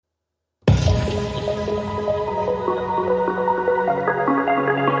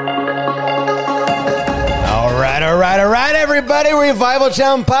everybody. Revival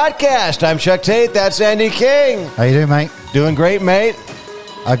Town Podcast. I'm Chuck Tate. That's Andy King. How you doing, mate? Doing great, mate.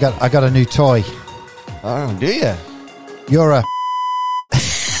 I got a new toy. Oh, do you? You're a...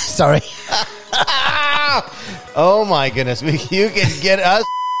 Sorry. Oh, my goodness. You can get us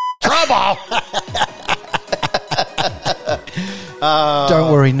trouble.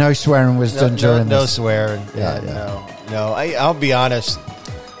 Don't worry, no swearing was done during no this. Swearing. Yeah. No. I'll be honest.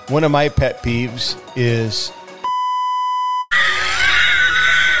 One of my pet peeves is...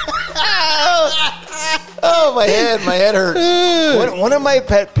 Oh, my head hurts. One of my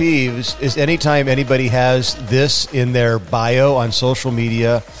pet peeves is anytime anybody has this in their bio on social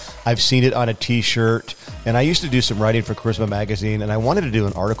media. I've seen it on a T-shirt, and I used to do some writing for Charisma Magazine, and I wanted to do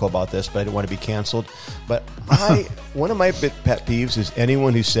an article about this, but I didn't want to be canceled. But one of my pet peeves is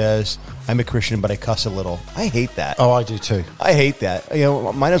anyone who says, I'm a Christian, but I cuss a little. I hate that. Oh, I do too. I hate that. You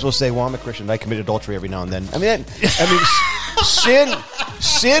know, might as well say, well, I'm a Christian, but I commit adultery every now and then. I mean, sin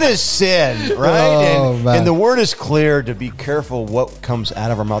is sin, right? Oh, and the word is clear to be careful what comes out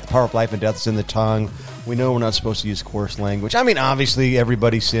of our mouth. The power of life and death is in the tongue. We know we're not supposed to use coarse language. I mean, obviously,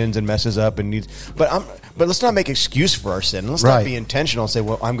 everybody sins and messes up and needs. But let's not make excuse for our sin. Let's not be intentional and say,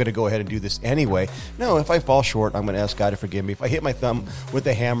 well, I'm going to go ahead and do this anyway. No, if I fall short, I'm going to ask God to forgive me. If I hit my thumb with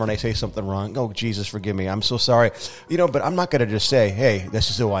a hammer and I say something wrong, oh, Jesus, forgive me. I'm so sorry. You know, but I'm not going to just say, hey,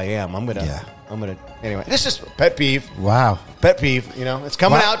 this is who I am. I'm going to, anyway. This is pet peeve. Wow. Pet peeve. You know, it's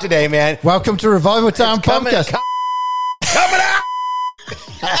coming out today, man. Welcome to Revival Town Podcast. Coming out.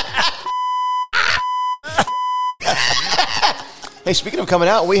 Hey, speaking of coming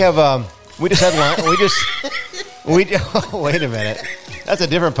out, we have we just had lunch. Wait a minute, that's a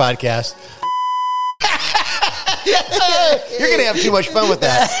different podcast. You're gonna have too much fun with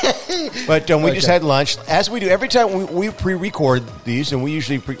that. But we just had lunch, as we do every time we pre-record these, and we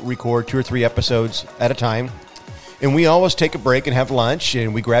usually record 2 or 3 episodes at a time. And we always take a break and have lunch,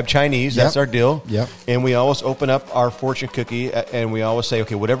 and we grab Chinese. That's our deal. Yep. And we always open up our fortune cookie, and we always say,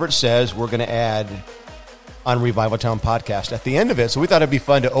 okay, whatever it says, we're going to add on Revival Town Podcast at the end of it. So we thought it'd be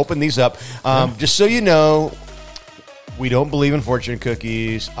fun to open these up. Just so you know, we don't believe in fortune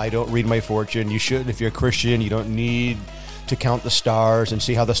cookies. I don't read my fortune. You shouldn't. If you're a Christian, you don't need to count the stars and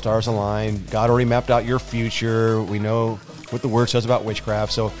see how the stars align. God already mapped out your future. We know what the word says about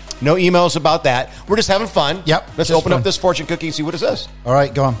witchcraft. So no emails about that. We're just having fun. Yep. Let's open up this fortune cookie and see what it says. All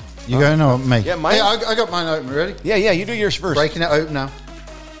right, go on. You going or me? Yeah, mine. Hey, I got mine open. Ready? Yeah, you do yours first. Breaking it open now.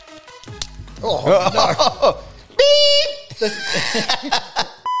 Oh, no. Beep!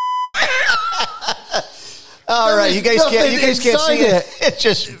 All right, you guys can't see it. It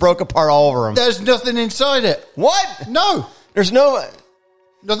just broke apart all over them. There's nothing inside it. What? No. There's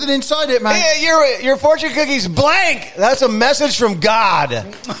nothing inside it, man. Hey, your fortune cookie's blank. That's a message from God.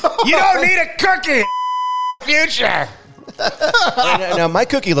 You don't need a cookie. Future. Now, my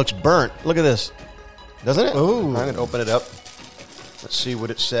cookie looks burnt. Look at this. Doesn't it? Ooh. I'm going to open it up. Let's see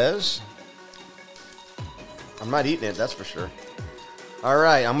what it says. I'm not eating it, that's for sure. All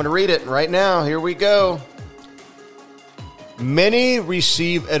right, I'm going to read it right now. Here we go. Many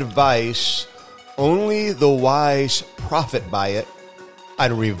receive advice, only the wise profit by it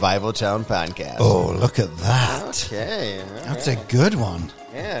on Revival Town Podcast. Oh, look at that. Okay. That's a good one.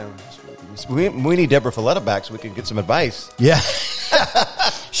 Yeah. We need Deborah Folletta back so we can get some advice. Yeah.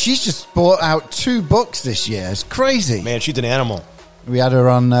 She's just bought out 2 books this year. It's crazy. Man, she's an animal. We had her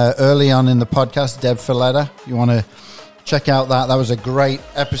on early on in the podcast, Deb Folletta. You want to check out that. That was a great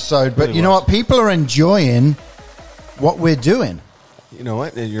episode. But you know what? People are enjoying what we're doing. You know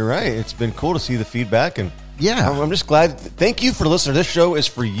what? You're right. It's been cool to see the feedback. And yeah, I'm just glad. Thank you for listening. This show is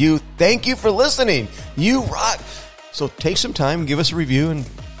for you. Thank you for listening. You rock. So take some time, give us a review, and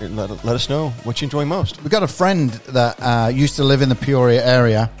let us know what you enjoy most. We've got a friend that used to live in the Peoria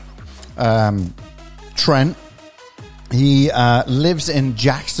area, Trent. He lives in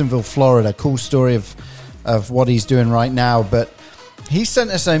Jacksonville, Florida. Cool story of what he's doing right now. But he sent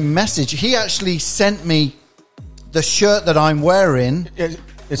us a message. He actually sent me the shirt that I'm wearing. It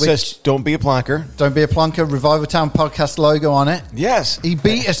says, don't be a plonker. Don't be a plonker. Revival Town Podcast logo on it. Yes. He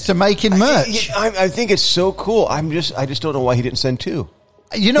beat us to making merch. I think it's so cool. I just don't know why he didn't send 2.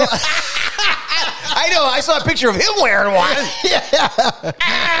 You know... I know. I saw a picture of him wearing one. Yeah.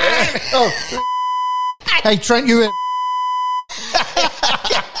 Oh. Hey, Trent, you...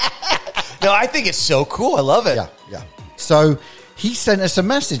 No, I think it's so cool. I love it. Yeah. So he sent us a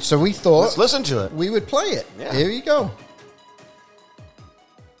message. So we thought... Let's listen to it. We would play it. Yeah. Here you go.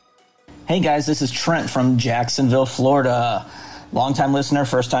 Hey guys, this is Trent from Jacksonville, Florida. Longtime listener,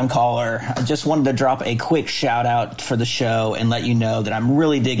 first-time caller. I just wanted to drop a quick shout-out for the show and let you know that I'm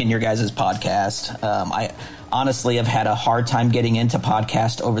really digging your guys' podcast. Honestly, I've had a hard time getting into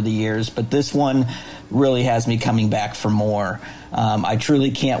podcast over the years, but this one really has me coming back for more. I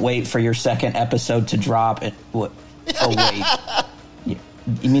truly can't wait for your second episode to drop. Oh, wait.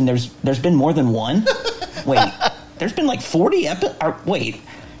 You mean there's been more than one? Wait, there's been like 40 episodes? Wait,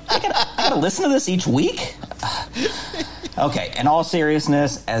 I gotta listen to this each week? Okay, in all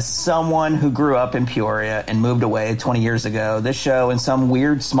seriousness, as someone who grew up in Peoria and moved away 20 years ago, this show, in some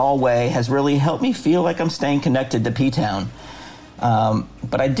weird, small way, has really helped me feel like I'm staying connected to P-Town.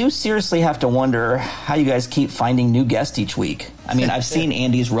 But I do seriously have to wonder how you guys keep finding new guests each week. I mean, I've seen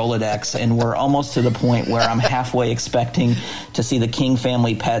Andy's Rolodex, and we're almost to the point where I'm halfway expecting to see the King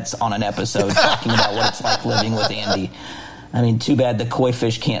family pets on an episode talking about what it's like living with Andy. I mean, too bad the koi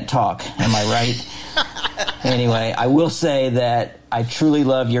fish can't talk. Am I right? Anyway, I will say that I truly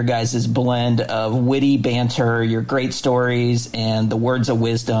love your guys' blend of witty banter, your great stories, and the words of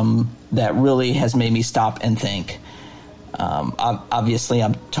wisdom that really has made me stop and think. Obviously,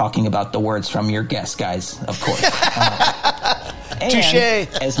 I'm talking about the words from your guests, guys, of course. Touché.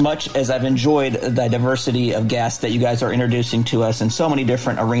 As much as I've enjoyed the diversity of guests that you guys are introducing to us in so many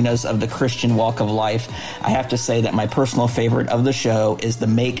different arenas of the Christian walk of life, I have to say that my personal favorite of the show is the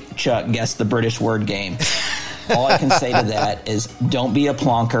Make Chuck Guess the British Word game. All I can say to that is don't be a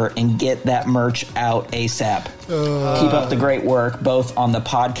plonker and get that merch out ASAP. Keep up the great work, both on the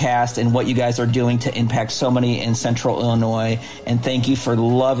podcast and what you guys are doing to impact so many in Central Illinois. And thank you for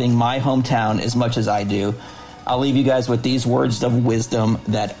loving my hometown as much as I do. I'll leave you guys with these words of wisdom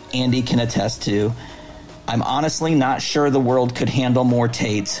that Andy can attest to. I'm honestly not sure the world could handle more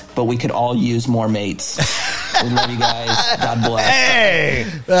Tates, but we could all use more mates. We love you guys. God bless. Hey,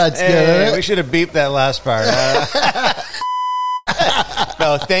 That's good. We should have beeped that last part.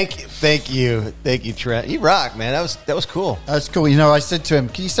 No, thank you, Trent. You rock, man. That was cool. That's cool. You know, I said to him,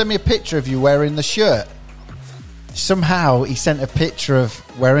 "Can you send me a picture of you wearing the shirt?" Somehow, he sent a picture of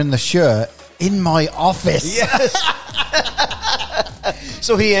wearing the shirt in my office. Yes.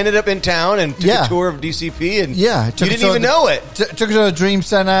 So he ended up in town and took a tour of DCP, and you didn't even know it. Took it to the Dream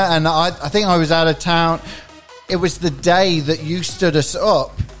Center, and I think I was out of town. It was the day that you stood us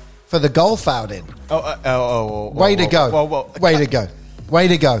up for the golf outing. Way to go.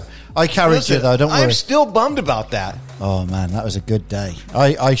 I carried you, though, don't worry. I'm still bummed about that. Oh, man, that was a good day.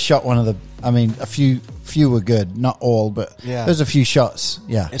 I shot one of the... I mean, a few were good. Not all, but there's a few shots.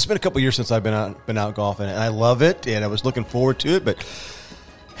 Yeah. It's been a couple years since I've been out golfing, and I love it, and I was looking forward to it, but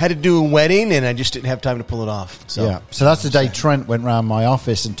had to do a wedding, and I just didn't have time to pull it off. So that's the day Trent went round my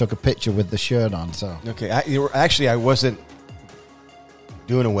office and took a picture with the shirt on. So okay, I wasn't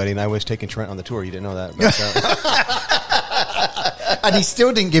doing a wedding. I was taking Trent on the tour. You didn't know that. But, and he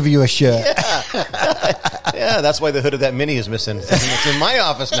still didn't give you a shirt. Yeah, that's why the hood of that Mini is missing. It's in my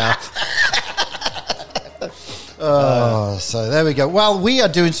office now. So there we go. Well, we are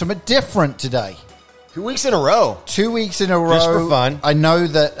doing something different today. 2 weeks in a row. 2 weeks in a row. Just for fun. I know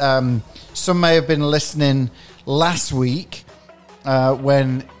that some may have been listening last week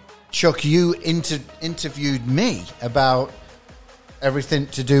when, Chuck, you interviewed me about everything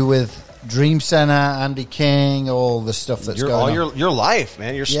to do with Dream Center, Andy King, all the stuff that's going on. Your life,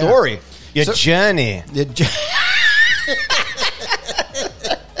 man, your story, your journey.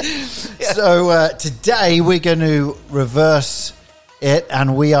 So today we're going to reverse it,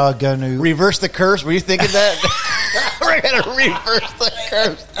 and we are going to... Reverse the curse? Were you thinking that? We're going to reverse the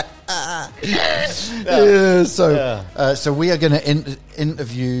curse. So we are going to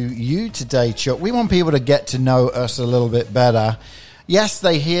interview you today, Chuck. We want people to get to know us a little bit better. Yes,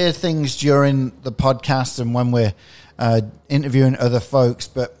 they hear things during the podcast and when we're interviewing other folks,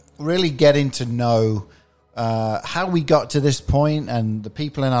 but really getting to know how we got to this point and the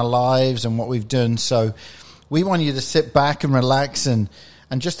people in our lives and what we've done. So we want you to sit back and relax and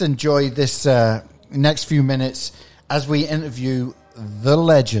just enjoy this next few minutes as we interview the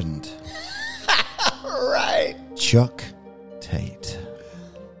legend. Right. Chuck Tate.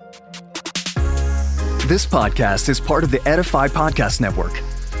 This podcast is part of the Edify Podcast Network.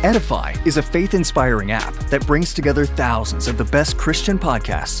 Edify is a faith-inspiring app that brings together thousands of the best Christian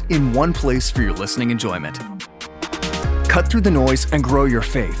podcasts in one place for your listening enjoyment. Cut through the noise and grow your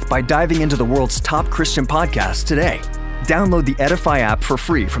faith by diving into the world's top Christian podcasts today. Download the Edify app for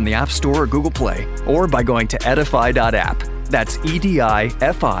free from the App Store or Google Play, or by going to edify.app. That's edifi.app.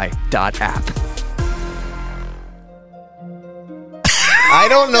 I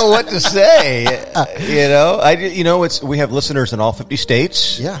don't know what to say. We have listeners in all 50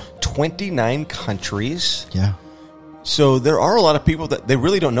 states. Yeah. 29 countries. Yeah. So there are a lot of people that they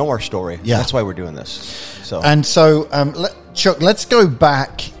really don't know our story. Yeah. That's why we're doing this. So Chuck, let's go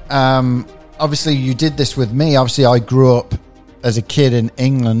back. obviously you did this with me. Obviously, I grew up as a kid in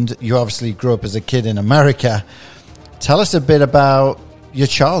England. You obviously grew up as a kid in America. Tell us a bit about your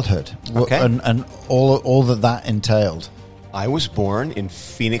childhood and all that entailed. I was born in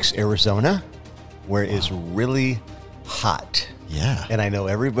Phoenix, Arizona, where it is really hot. Yeah. And I know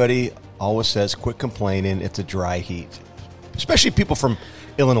everybody always says, quit complaining, it's a dry heat. Especially people from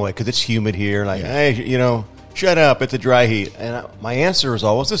Illinois, because it's humid here. Like, hey, shut up, it's a dry heat. And my answer is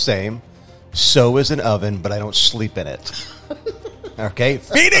always the same. So is an oven, but I don't sleep in it. Okay?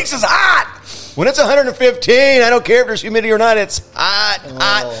 Phoenix is hot! When it's 115, I don't care if there's humidity or not, it's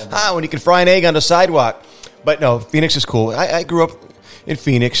hot. When you can fry an egg on the sidewalk. But no, Phoenix is cool. I grew up in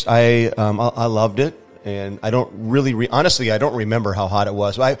Phoenix. I loved it. And I don't really, honestly, I don't remember how hot it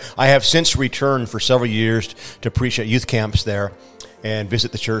was. I have since returned for several years to preach at youth camps there and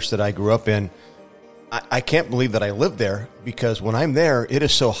visit the church that I grew up in. I can't believe that I lived there, because when I'm there, it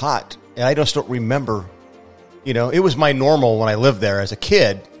is so hot. And I just don't remember, it was my normal when I lived there as a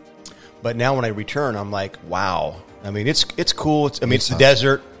kid. But now when I return, I'm like, wow. I mean, it's cool. It's the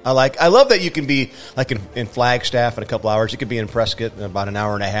desert. I love that you can be like in Flagstaff in a couple hours. You could be in Prescott in about an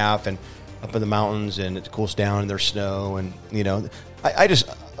hour and a half, and up in the mountains, and it cools down, and there's snow, and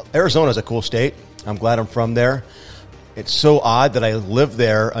Arizona's a cool state. I'm glad I'm from there. It's so odd that I lived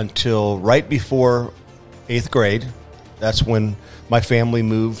there until right before 8th grade. That's when my family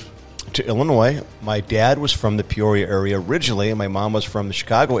moved to Illinois. My dad was from the Peoria area originally, and my mom was from the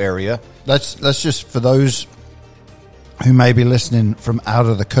Chicago area. Let's just, for those who may be listening from out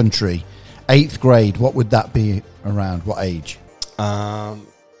of the country, 8th grade, what would that be around? What age?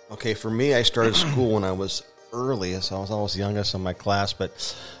 Okay, for me, I started school when I was early, so I was always the youngest in my class,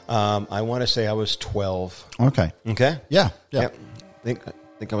 but I want to say I was 12. Okay. Yeah. I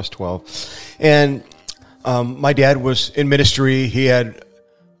think I was 12. And my dad was in ministry. He had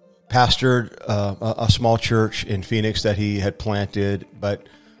pastored a small church in Phoenix that he had planted, but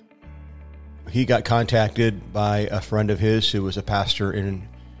he got contacted by a friend of his who was a pastor in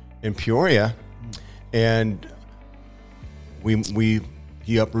Peoria, and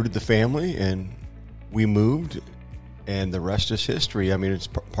he uprooted the family, and we moved, and the rest is history. I mean, it's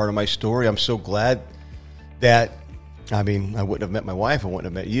part of my story. I'm so glad that, I wouldn't have met my wife. I wouldn't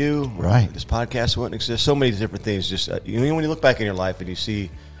have met you. Right. This podcast wouldn't exist. So many different things. Just when you look back in your life and you see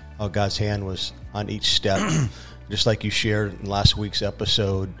how God's hand was on each step, just like you shared in last week's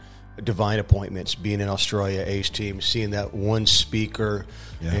episode, divine appointments, being in Australia, A's team, seeing that one speaker,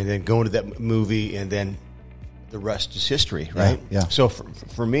 and then going to that movie, and then the rest is history, right? Yeah. So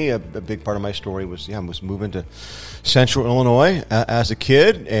for me, a big part of my story was moving to Central Illinois as a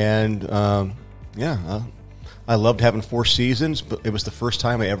kid, and I loved having 4 seasons, but it was the first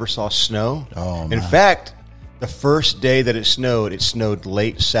time I ever saw snow. Oh, man. In fact, the first day that it snowed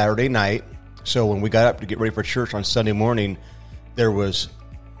late Saturday night. So when we got up to get ready for church on Sunday morning, there was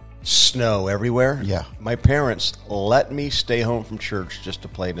snow everywhere. Yeah. My parents let me stay home from church just to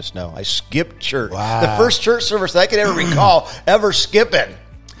play in the snow. I skipped church. Wow. The first church service I could ever recall ever skipping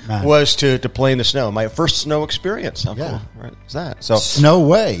was to play in the snow. My first snow experience. How cool is that? So Snow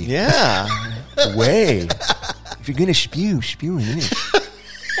way. Yeah. Way. If you're gonna spew in it.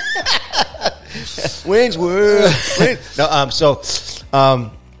 Wings word. No, so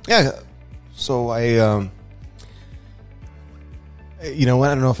I you know what?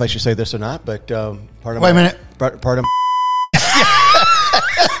 I don't know if I should say this or not, but part of Wait a minute. Part of.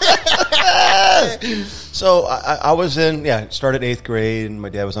 So I was started 8th grade, and my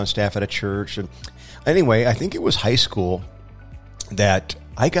dad was on staff at a church, and anyway, I think it was high school that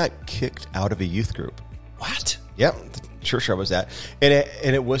I got kicked out of a youth group. What? Yep, the church I was at, and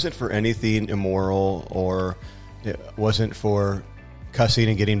it wasn't for anything immoral, or it wasn't for cussing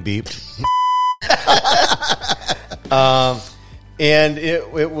and getting beeped. And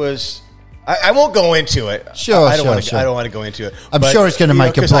it was. I won't go into it. Sure, I don't want sure. to go into it. I'm sure it's going to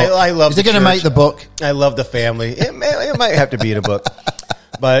make a book. I love. Is it going to make the book? I love the family. It might have to be in a book,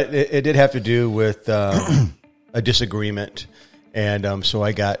 but it did have to do with a disagreement, and so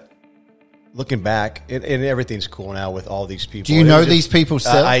I got. Looking back, and everything's cool now with all these people. Do you know these people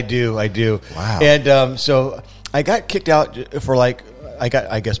still? I do. Wow. And so I got kicked out for I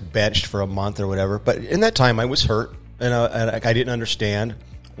guess benched for a month or whatever. But in that time, I was hurt, and I didn't understand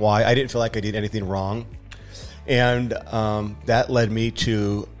why. I didn't feel like I did anything wrong, and that led me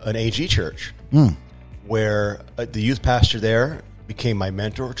to an AG church where the youth pastor there became my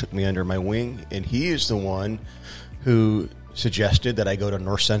mentor, took me under my wing, and he is the one who suggested that I go to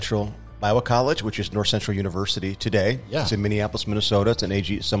North Central Bible College, which is North Central University today. Yeah. It's in Minneapolis, Minnesota. It's an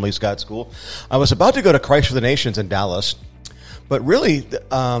AG Assembly of God school. I was about to go to Christ for the Nations in Dallas, but really,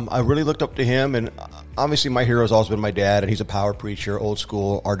 I really looked up to him, and obviously my hero has always been my dad, and he's a power preacher, old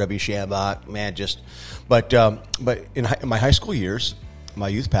school, R.W. Shambach, man, but in my high school years, my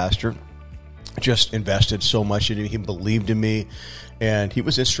youth pastor just invested so much in me. He believed in me, and he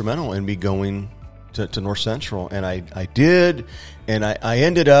was instrumental in me going to North Central, and I did, and I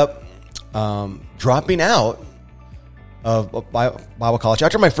ended up dropping out of Bible college.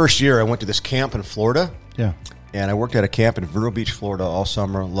 After my first year, I went to this camp in Florida. Yeah. And I worked at a camp in Vero Beach, Florida all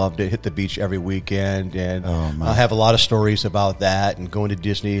summer. Loved it. Hit the beach every weekend. And I have a lot of stories about that and going to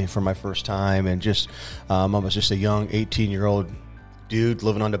Disney for my first time. And just, I was just a young 18-year-old dude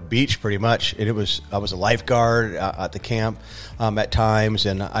living on the beach pretty much. And I was a lifeguard at the camp at times.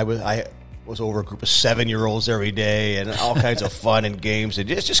 And I was over a group of 7-year-olds every day and all kinds of fun and games. And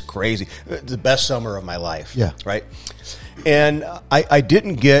it's just crazy. The best summer of my life. Yeah. Right. And I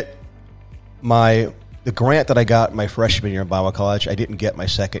didn't get the grant that I got my freshman year in Bible college, I didn't get my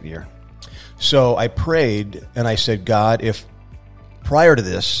second year. So I prayed and I said, God, if prior to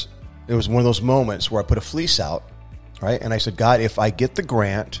this, it was one of those moments where I put a fleece out, right? And I said, God, if I get the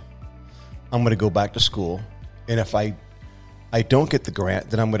grant, I'm going to go back to school. And if I don't get the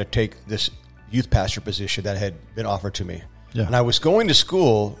grant, then I'm going to take this youth pastor position that had been offered to me. Yeah. And I was going to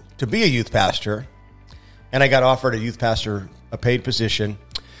school to be a youth pastor, and I got offered a paid position,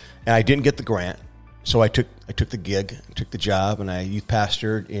 and I didn't get the grant. So I took the gig, took the job, and I youth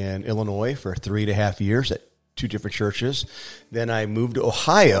pastored in Illinois for 3.5 years at 2 different churches. Then I moved to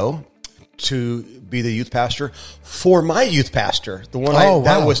Ohio to be the youth pastor for my youth pastor, the one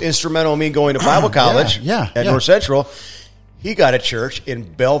that was instrumental in me going to Bible college at North Central. He got a church in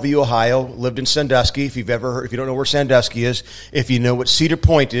Bellevue, Ohio, lived in Sandusky. If you don't know where Sandusky is, if you know what Cedar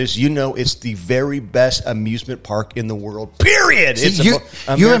Point is, you know it's the very best amusement park in the world, period. See, you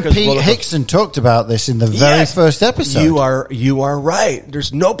and Pete Hickson talked about this in the very first episode. You are right.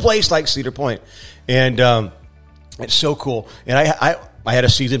 There's no place like Cedar Point. And it's so cool. And I had a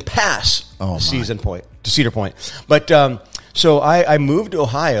season pass to Cedar Point. But so I moved to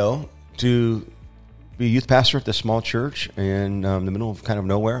Ohio to be a youth pastor at this small church in the middle of kind of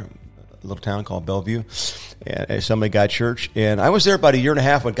nowhere, a little town called Bellevue, at a Assembly of God church. And I was there about 1.5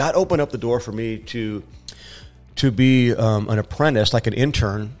 years when God opened up the door for me to be an apprentice, like an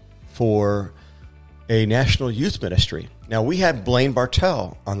intern for a national youth ministry. Now, we had Blaine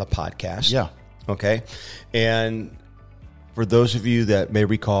Bartell on the podcast. Yeah. Okay. And for those of you that may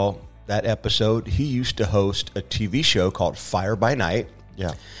recall that episode, he used to host a TV show called Fire by Night.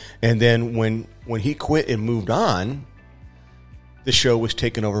 Yeah. And then when he quit and moved on, the show was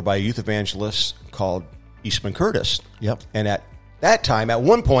taken over by a youth evangelist called Eastman Curtis. Yep. And at that time, at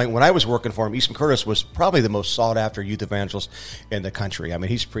one point when I was working for him, Eastman Curtis was probably the most sought after youth evangelist in the country. I mean,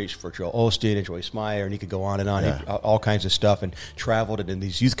 he's preached for Joel Osteen and Joyce Meyer, and he could go on and on, all kinds of stuff, and traveled in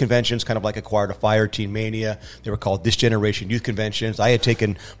these youth conventions, kind of like Acquired a Fire, Teen Mania. They were called This Generation Youth Conventions. I had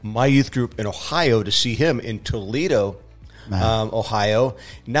taken my youth group in Ohio to see him in Toledo, Ohio,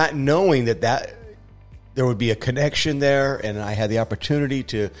 not knowing that there would be a connection there, and I had the opportunity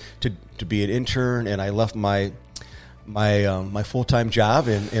to be an intern, and I left my full-time job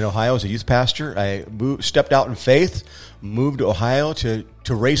in Ohio as a youth pastor. I stepped out in faith, moved to Ohio to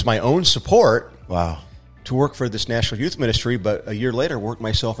raise my own support. Wow. To work for this national youth ministry, but a year later worked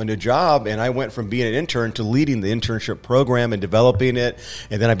myself into a job, and I went from being an intern to leading the internship program and developing it,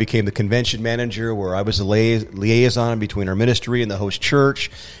 and then I became the convention manager, where I was the liaison between our ministry and the host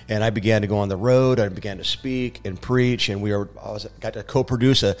church, and I began to go on the road. I began to speak and preach, and got to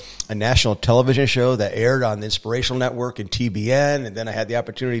co-produce a national television show that aired on the Inspirational Network and TBN, and then I had the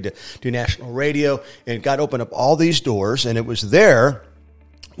opportunity to do national radio, and God opened up all these doors, and it was there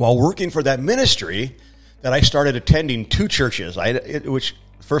while working for that ministry that I started attending 2 churches, which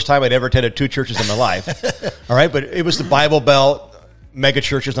first time I'd ever attended 2 churches in my life. All right, but it was the Bible Belt, mega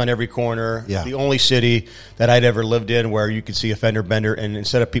churches on every corner. Yeah. The only city that I'd ever lived in where you could see a fender bender, and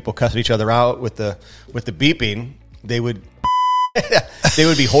instead of people cussing each other out with the beeping, they would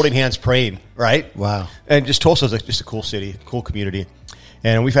be holding hands praying. Right? Wow. And just Tulsa's just a cool city, cool community,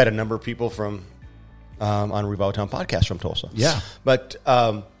 and we've had a number of people from on Revival Town podcast from Tulsa. Yeah, but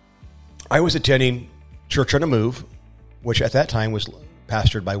I was attending Church on the Move, which at that time was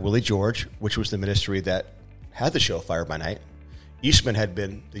pastored by Willie George, which was the ministry that had the show Fire by Night. Eastman had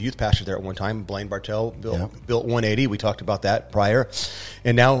been the youth pastor there at one time. Blaine Bartell built 180. We talked about that prior.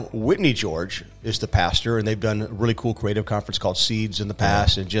 And now Whitney George is the pastor, and they've done a really cool creative conference called Seeds in the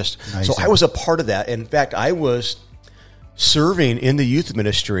past. And just Amazing. So I was a part of that. In fact, I was serving in the youth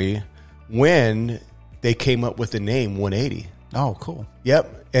ministry when they came up with the name 180. Oh, cool.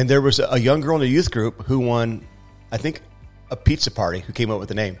 Yep. And there was a young girl in the youth group who won, I think, a pizza party who came up with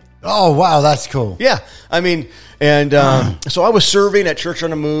the name. Oh, wow, that's cool. Yeah, I mean, and so I was serving at Church on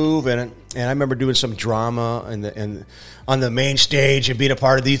the Move, and I remember doing some drama and on the main stage and being a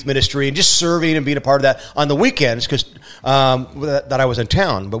part of the youth ministry and just serving and being a part of that on the weekends because that I was in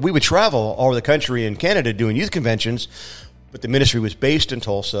town. But we would travel all over the country and Canada doing youth conventions, but the ministry was based in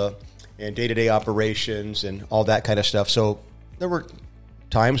Tulsa and day-to-day operations and all that kind of stuff. So there were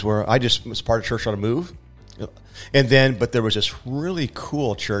times where I just was part of Church on the Move. But there was this really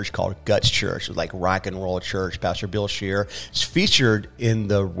cool church called Guts Church. It was like rock and roll church. Pastor Bill Scheer. It's featured in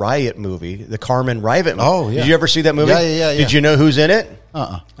the Riot movie, the Carmen Riot movie. Oh, yeah. Did you ever see that movie? Yeah. Did you know who's in it?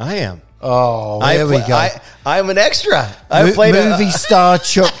 Uh-uh. I am. Oh, there we go. I'm an extra. I played movie star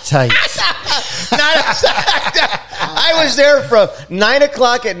Chuck Tate. I was there from 9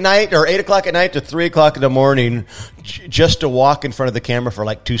 o'clock at night or 8 o'clock at night to 3 o'clock in the morning just to walk in front of the camera for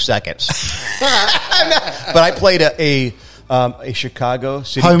like 2 seconds. But I played a Chicago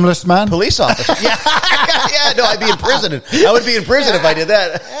City homeless man police officer. Yeah, no, I'd be in prison. I would be in prison if I did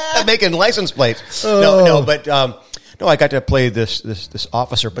that. Making license plates. No, I got to play this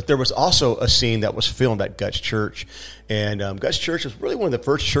officer, but there was also a scene that was filmed at Guts Church, and Guts Church was really one of the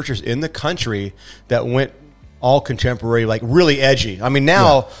first churches in the country that went all contemporary, like really edgy. I mean,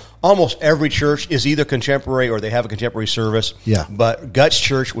 now almost every church is either contemporary or they have a contemporary service. Yeah. But Guts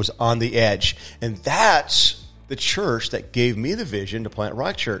Church was on the edge, and that's the church that gave me the vision to plant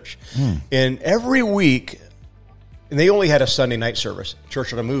Rock Church. And every week. And they only had a Sunday night service.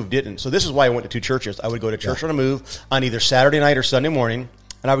 Church on the Move didn't. So this is why I went to 2 churches. I would go to Church on the Move on either Saturday night or Sunday morning,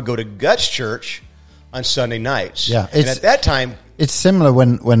 and I would go to Guts Church on Sunday nights. Yeah, and at that time, it's similar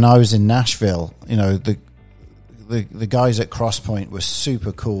when I was in Nashville. You know, the guys at Crosspoint were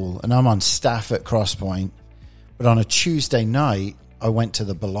super cool, and I'm on staff at Crosspoint. But on a Tuesday night, I went to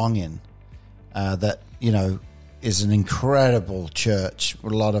the Belonging, that is an incredible church. A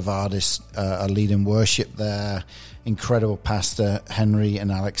lot of artists are leading worship there. Incredible pastor Henry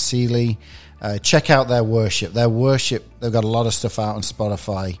and Alex Seeley. Check out their worship. They've got a lot of stuff out on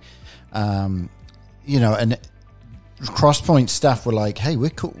Spotify. And Crosspoint staff were like, "Hey,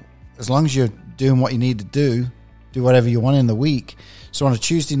 we're cool as long as you're doing what you need to do whatever you want in the week." So on a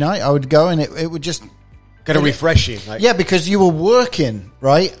Tuesday night, I would go, and it would just kind of refreshing. Yeah, because you were working,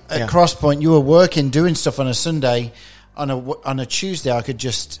 right? At Crosspoint, you were working, doing stuff on a Sunday. On a Tuesday, I could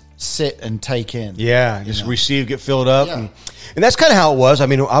just sit and take in. Yeah, just receive, get filled up. Yeah. And that's kind of how it was. I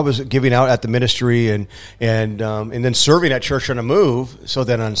mean, I was giving out at the ministry and then serving at Church on the Move. So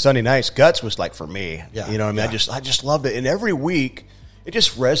then on Sunday nights, Guts was like for me. Yeah. You know what I mean? I just loved it. And every week, it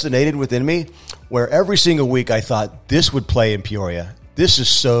just resonated within me where every single week I thought this would play in Peoria. This is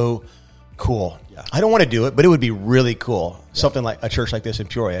so cool. Yeah. I don't want to do it, but it would be really cool. Yeah. Something like a church like this in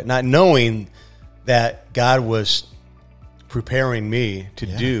Peoria. Not knowing that God was preparing me to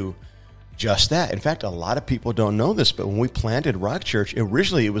do just that. In fact, a lot of people don't know this, but when we planted Rock Church,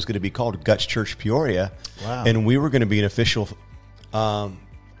 originally it was going to be called Guts Church Peoria. Wow. And we were going to be an official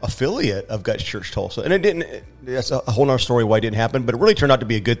affiliate of Guts Church Tulsa. And it didn't. That's a whole other story why it didn't happen, but it really turned out to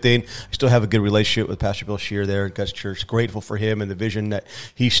be a good thing. I still have a good relationship with Pastor Bill Scheer there at Guts Church. Grateful for him and the vision that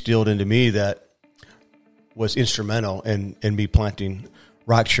he instilled into me that was instrumental in me planting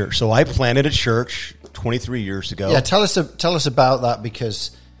Rock Church. So I planted a church 23 years ago. Yeah, tell us about that,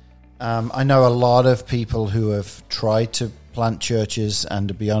 because I know a lot of people who have tried to plant churches, and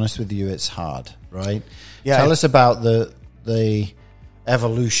to be honest with you, it's hard, right? Yeah. Tell us about the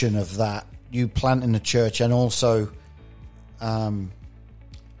evolution of that. You planting a church, and also, when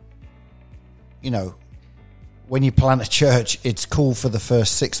you plant a church, it's cool for the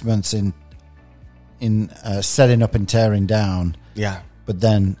first 6 months in setting up and tearing down. Yeah. But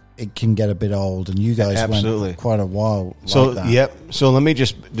then it can get a bit old, and you guys went quite a while like that. Yep. So let me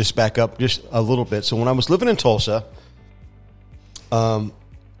just back up just a little bit. So when I was living in Tulsa, my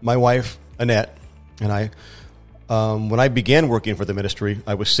wife, Annette, and I, when I began working for the ministry,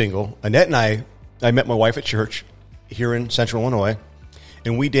 I was single. Annette and I met my wife at church here in Central Illinois,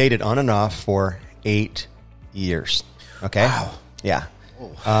 and we dated on and off for 8 years. Okay? Wow. Yeah.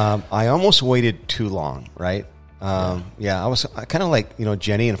 I almost waited too long, right? I was kind of like,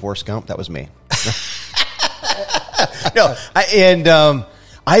 Jenny and Forrest Gump. That was me.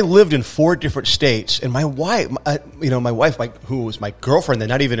 I lived in 4 different states, and my wife, who was my girlfriend, then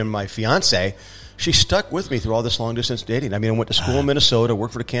not even in my fiance, she stuck with me through all this long distance dating. I mean, I went to school in Minnesota,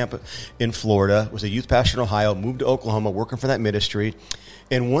 worked for the camp in Florida, was a youth pastor in Ohio, moved to Oklahoma, working for that ministry,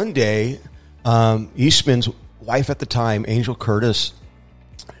 and one day, Eastman's wife at the time, Angel Curtis,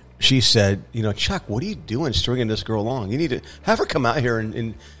 she said, Chuck, what are you doing stringing this girl along? You need to have her come out here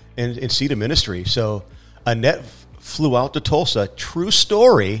and see the ministry. So Annette flew out to Tulsa. True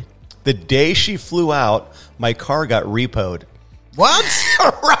story. The day she flew out, my car got repoed. What?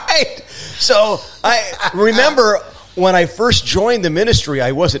 Right. So I remember when I first joined the ministry,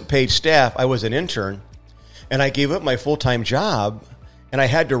 I wasn't paid staff. I was an intern. And I gave up my full-time job, and I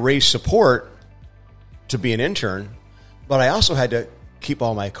had to raise support to be an intern. But I also had to keep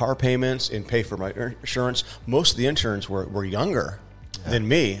all my car payments and pay for my insurance. Most of the interns were younger than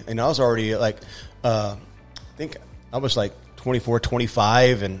me. And I was already like, I think I was like 24,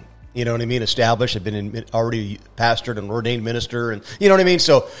 25, and you know what I mean, established. I'd been already pastored and ordained minister, and you know what I mean?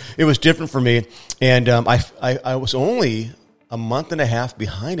 So it was different for me. And I was only a month and a half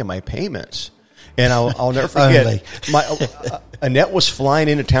behind in my payments. And I'll never forget, Annette was flying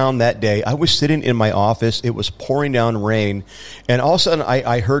into town that day. I was sitting in my office. It was pouring down rain. And all of a sudden,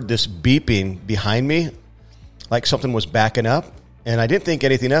 I heard this beeping behind me, like something was backing up. And I didn't think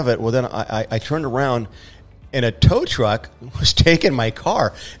anything of it. Well, then I turned around, and a tow truck was taking my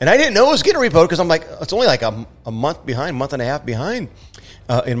car. And I didn't know it was getting repoed because I'm like, it's only like a month and a half behind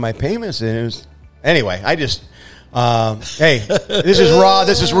in my payments. And it was, anyway, I just... hey, this is raw.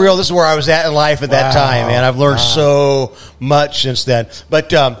 This is real. This is where I was at in life at that time, man. I've learned so much since then.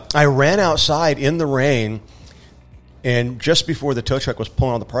 But I ran outside in the rain, and just before the tow truck was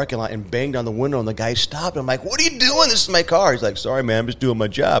pulling on the parking lot and banged on the window, and the guy stopped. I'm like, "What are you doing? This is my car." He's like, "Sorry, man. I'm just doing my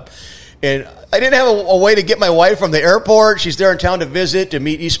job." And I didn't have a way to get my wife from the airport. She's there in town to visit, to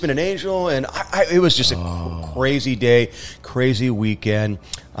meet Eastman and Angel, and it was just a crazy day, crazy weekend.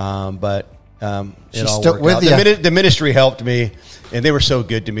 But it all stuck worked with out. you. The ministry helped me, and they were so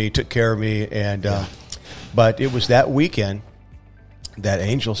good to me, took care of me. And but it was that weekend that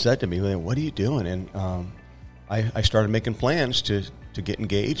Angel said to me, "What are you doing?" And I started making plans to get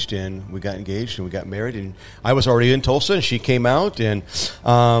engaged, and we got engaged, and we got married. And I was already in Tulsa, and she came out, and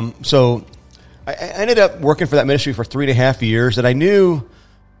so I ended up working for that ministry for 3.5 years. And I knew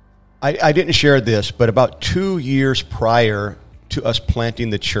I didn't share this, but about 2 years prior to us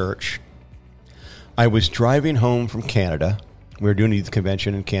planting the church, I was driving home from Canada. We were doing a youth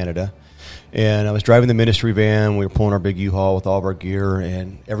convention in Canada, and I was driving the ministry van. We were pulling our big U-Haul with all of our gear,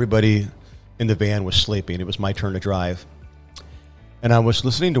 and everybody in the van was sleeping. It was my turn to drive. And I was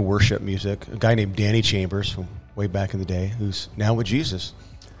listening to worship music, a guy named Danny Chambers from way back in the day, who's now with Jesus.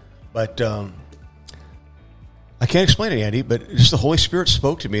 But I can't explain it, Andy, but just the Holy Spirit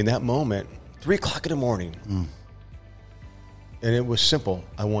spoke to me in that moment, 3 o'clock in the morning. And it was simple.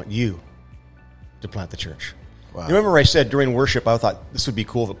 I want you to plant the church. Wow. You remember I said during worship, I thought this would be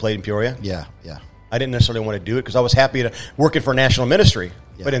cool if it played in Peoria? Yeah. I didn't necessarily want to do it because I was happy to working for national ministry.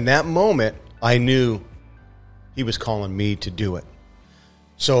 Yeah. But in that moment, I knew he was calling me to do it.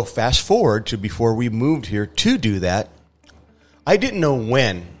 So fast forward to before we moved here to do that, I didn't know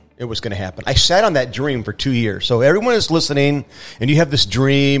when it was going to happen. I sat on that dream for 2 years. So everyone is listening, and you have this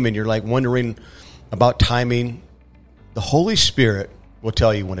dream, and you're like wondering about timing. The Holy Spirit will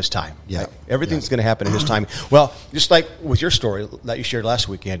tell you when it's time. Yeah. Right? Everything's going to happen in His time. Well, just like with your story that you shared last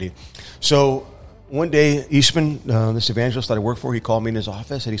week, Andy. So one day, Eastman, this evangelist that I work for, he called me in his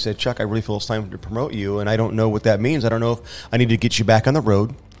office, and he said, "Chuck, I really feel it's time to promote you, and I don't know what that means. I don't know if I need to get you back on the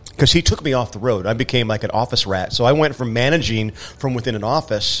road." Because he took me off the road. I became like an office rat. So I went from managing from within an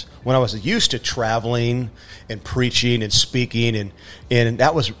office when I was used to traveling and preaching and speaking, and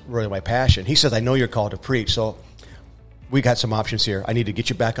that was really my passion. He says, "I know you're called to preach, so we got some options here. I need to get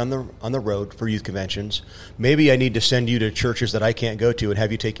you back on the road for youth conventions. Maybe I need to send you to churches that I can't go to and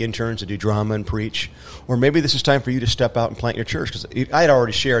have you take interns to do drama and preach. Or maybe this is time for you to step out and plant your church." Because I had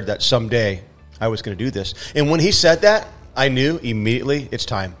already shared that someday I was going to do this. And when he said that, I knew immediately it's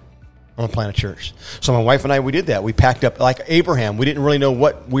time. I'm going to plant a church. So my wife and I, we did that. We packed up like Abraham. We didn't really know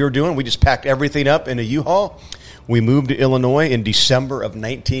what we were doing. We just packed everything up in a U-Haul. We moved to Illinois in December of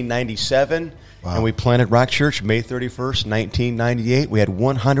 1997. Wow. And we planted Rock Church May 31st, 1998. We had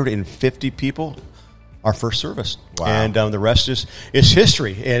 150 people our first service. Wow. And the rest is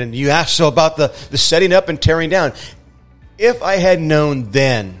history. And you asked so about the setting up and tearing down. If I had known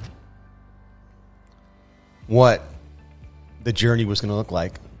then what the journey was going to look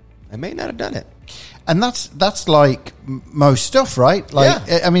like, I may not have done it. And that's like most stuff, right? Like,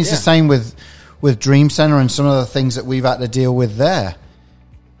 yeah. I mean, it's the same with Dream Center and some of the things that we've had to deal with there.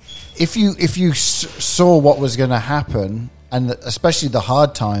 If you saw what was going to happen, and especially the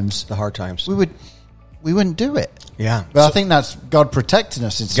hard times, we wouldn't do it. Yeah, but I think that's God protecting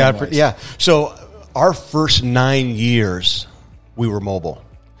us in some ways. Yeah. So our first 9 years, we were mobile,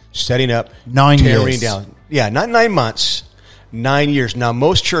 setting up, 9 tearing years down. Yeah, not 9 months. 9 years. Now,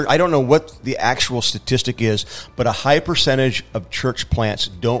 most church, I don't know what the actual statistic is, but a high percentage of church plants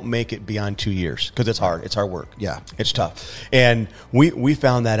don't make it beyond 2 years because it's hard. It's hard work. Yeah. It's tough. And we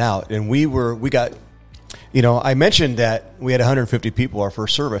found that out. And we got, I mentioned that we had 150 people our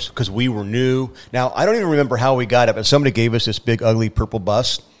first service because we were new. Now, I don't even remember how we got it, but somebody gave us this big, ugly purple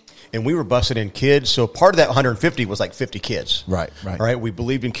bus. And we were busing in kids. So part of that 150 was like 50 kids. Right. All right. We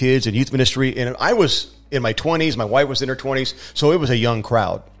believed in kids and youth ministry. And I was in my 20s. My wife was in her 20s. So it was a young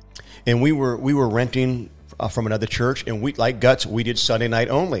crowd. And we were renting from another church. And we, like Guts, we did Sunday night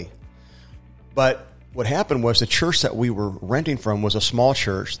only. But what happened was the church that we were renting from was a small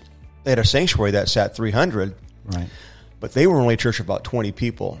church. They had a sanctuary that sat 300. Right. But they were only a church of about 20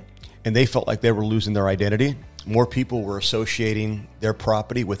 people. And they felt like they were losing their identity. More people were associating their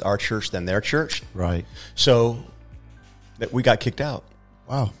property with our church than their church. Right. So that we got kicked out.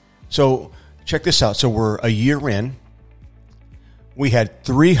 Wow. So check this out. So we're a year in. We had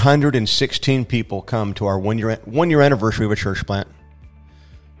 316 people come to our one year anniversary of a church plant.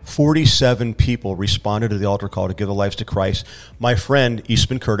 47 people responded to the altar call to give their lives to Christ. My friend,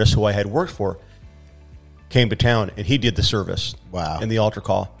 Eastman Curtis, who I had worked for, came to town, and he did the service. Wow. And the altar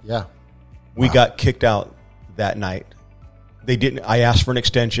call. Yeah. We got kicked out that night. They didn't. I asked for an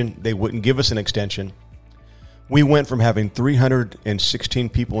extension. They wouldn't give us an extension. We went from having 316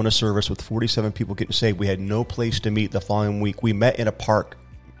 people in a service with 47 people getting saved. We had no place to meet the following week. We met in a park.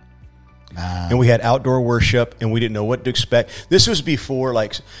 And we had outdoor worship, and we didn't know what to expect. This was before,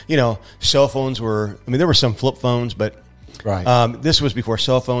 cell phones were. I mean, there were some flip phones, but this was before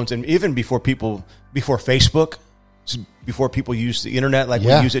cell phones, and even before Facebook, before people used the internet like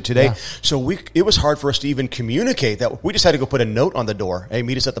we use it today. Yeah. So it was hard for us to even communicate that. We just had to go put a note on the door. Hey,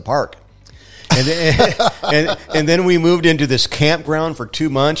 meet us at the park. And then, and then we moved into this campground for 2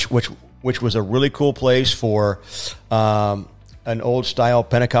 months, which was a really cool place for an old style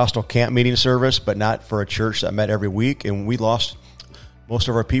Pentecostal camp meeting service, but not for a church that met every week. And we lost most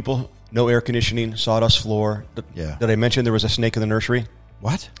of our people. No air conditioning, sawdust floor. Did I mention there was a snake in the nursery?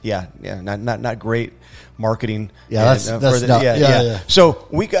 What? Yeah. Not great marketing. Yeah, that's not. So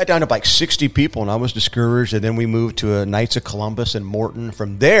we got down to like 60 people, and I was discouraged. And then we moved to a Knights of Columbus in Morton.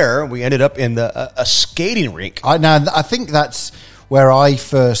 From there, we ended up in a skating rink. I think that's where I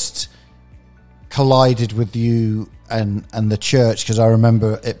first collided with you and the church, because I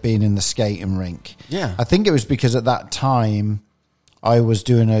remember it being in the skating rink. Yeah, I think it was because at that time I was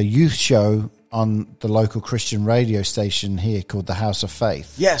doing a youth show on the local Christian radio station here called the House of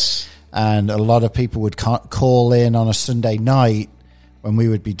Faith. Yes. And a lot of people would call in on a Sunday night when we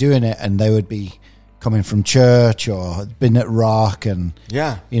would be doing it, and they would be coming from church or had been at Rock and,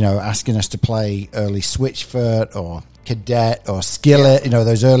 asking us to play early Switchfoot or Cadet or Skillet,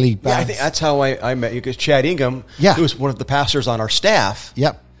 those early bands. Yeah, I think that's how I met you, because Chad Ingham, who was one of the pastors on our staff.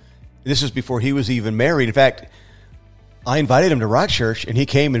 Yep. This was before he was even married. In fact, I invited him to Rock Church, and he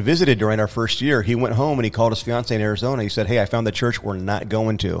came and visited during our first year. He went home, and he called his fiance in Arizona. He said, "Hey, I found the church we're not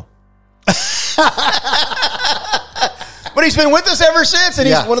going to." But he's been with us ever since, and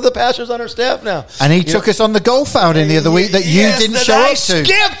he's one of the pastors on our staff now. And he took us on the golf outing the other week that you didn't show up to.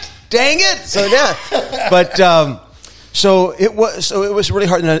 Skipped. Dang it! So but so it was really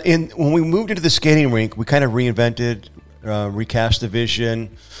hard. And when we moved into the skating rink, we kind of reinvented, recast the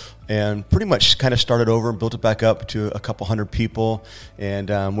vision, and pretty much kind of started over and built it back up to a couple hundred people.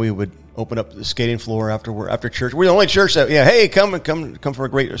 And we would open up the skating floor after church. We're the only church that, hey, come for a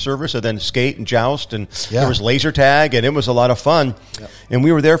great service, and then skate and joust, and there was laser tag, and it was a lot of fun. Yeah. And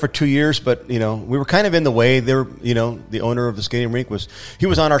we were there for 2 years, but we were kind of in the way. There, the owner of the skating rink was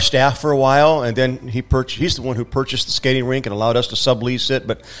on our staff for a while, and then he's the one who purchased the skating rink and allowed us to sublease it.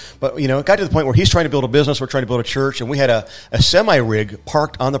 But it got to the point where he's trying to build a business, we're trying to build a church, and we had a semi rig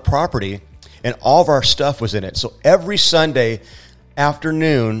parked on the property, and all of our stuff was in it. So every Sunday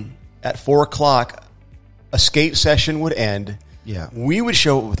afternoon at 4:00, a skate session would end. Yeah. We would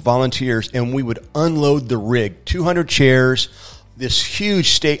show up with volunteers, and we would unload the rig. 200 chairs, this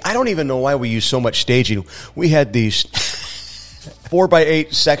huge stage. I don't even know why we used so much staging. We had these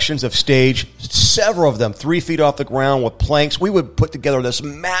 4x8 sections of stage, several of them 3 feet off the ground with planks. We would put together this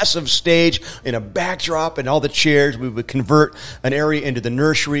massive stage in a backdrop, and all the chairs. We would convert an area into the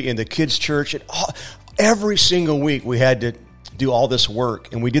nursery in the kids' church. And every single week we had to do all this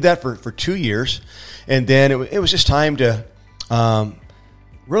work, and we did that for 2 years, and then it was just time to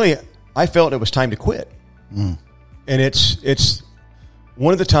really, I felt it was time to quit. And it's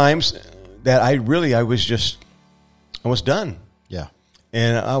one of the times that I was done. Yeah.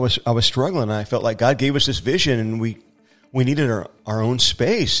 And I was struggling, and I felt like God gave us this vision, and we needed our own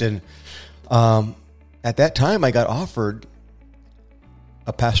space. And at that time I got offered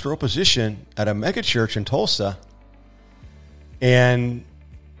a pastoral position at a mega church in Tulsa, and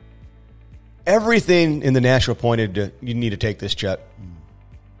everything in the natural pointed to, you need to take this, Chuck.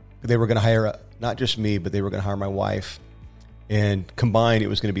 They were going to hire not just me, but they were going to hire my wife, and combined, it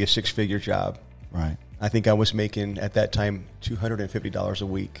was going to be a 6-figure job. Right. I think I was making at that time $250 a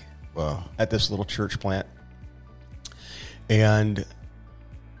week. Wow. At this little church plant. And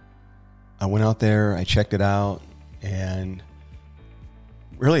I went out there, I checked it out, and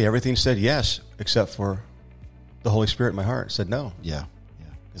really everything said yes, except for the Holy Spirit in my heart said no. Yeah.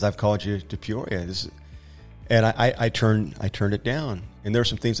 Because I've called you to Peoria. And I turned it down. And there were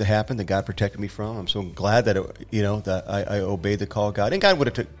some things that happened that God protected me from. I'm so glad that that I obeyed the call of God. And God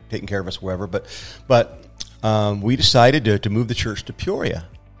would have taken care of us wherever. But we decided to move the church to Peoria.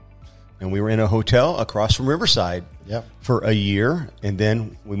 And we were in a hotel across from Riverside for a year. And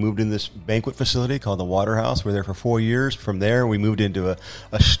then we moved in this banquet facility called the Waterhouse. We were there for 4 years. From there, we moved into a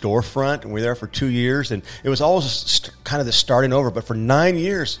storefront. And we were there for 2 years. And it was always kind of the starting over. But for 9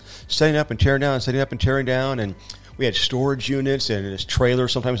 years, setting up and tearing down. And we had storage units and this trailer.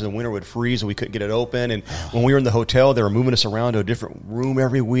 Sometimes in the winter would freeze and we couldn't get it open. And when we were in the hotel, they were moving us around to a different room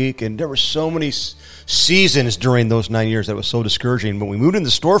every week. And there were so many seasons during those 9 years that was so discouraging. When we moved into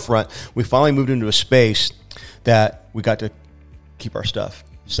the storefront, we finally moved into a space that we got to keep our stuff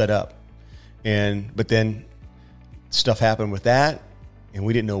set up. But then stuff happened with that, and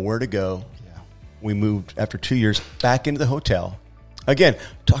we didn't know where to go. Yeah. We moved, after 2 years, back into the hotel. Again,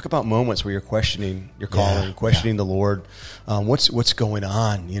 talk about moments where you're questioning your calling, questioning the Lord. What's going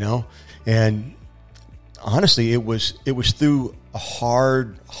on, And honestly, it was through a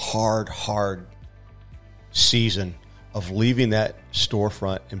hard season of leaving that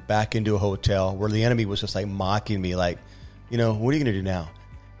storefront and back into a hotel where the enemy was just like mocking me, like, what are you going to do now?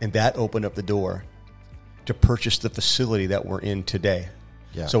 And that opened up the door to purchase the facility that we're in today.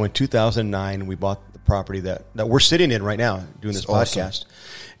 Yeah. So in 2009, we bought the property that we're sitting in right now doing this podcast. Awesome.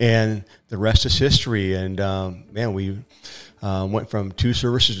 And the rest is history. And, we went from 2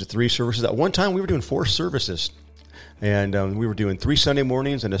 services to 3 services. At one time, we were doing 4 services. And we were doing 3 Sunday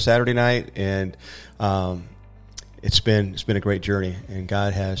mornings and a Saturday night. And it's been a great journey. And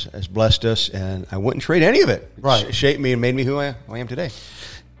God has blessed us. And I wouldn't trade any of it. Right. It shaped me and made me who I am today.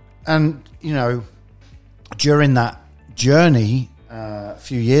 And, during that journey, a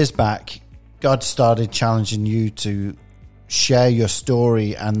few years back, God started challenging you to share your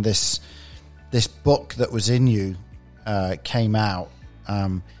story, and this book that was in you came out.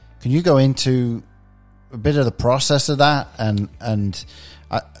 Can you go into a bit of the process of that? And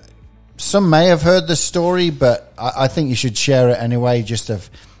some may have heard the story, but I think you should share it anyway, just of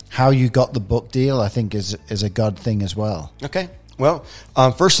how you got the book deal. I think is a God thing as well. Okay. Well,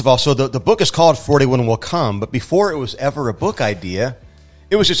 first of all, so the book is called 41 Will Come, but before it was ever a book idea,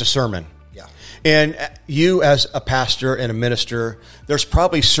 it was just a sermon. Yeah. And you as a pastor and a minister, there's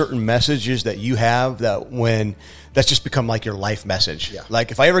probably certain messages that you have that's just become like your life message. Yeah.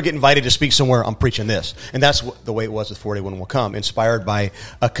 Like if I ever get invited to speak somewhere, I'm preaching this. And that's the way it was with 41 Will Come, inspired by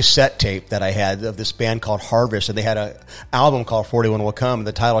a cassette tape that I had of this band called Harvest. And they had an album called 41 Will Come. And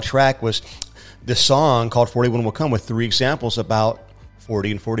the title track was this song called 41 Will Come with 3 examples about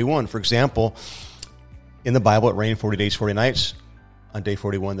 40 and 41. For example, in the Bible, it rained 40 days, 40 nights. On day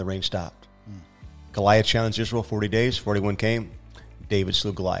 41, the rain stopped. Goliath challenged Israel 40 days, 41 came. David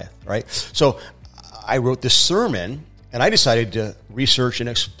slew Goliath, right? So I wrote this sermon, and I decided to research and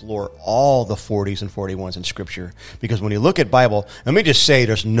explore all the 40s and 41s in Scripture. Because when you look at Bible, let me just say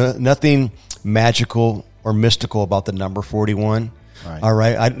there's nothing magical or mystical about the number 41. Right. All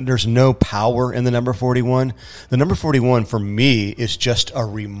right. There's no power in the number 41. The number 41 for me is just a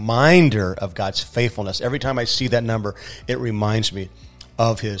reminder of God's faithfulness. Every time I see that number, it reminds me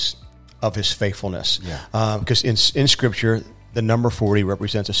of His faithfulness. Yeah. Because in Scripture, the number 40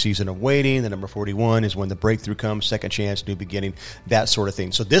 represents a season of waiting. The number 41 is when the breakthrough comes, second chance, new beginning, that sort of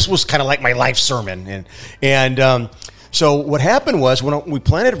thing. So this was kind of like my life sermon. And so what happened was when we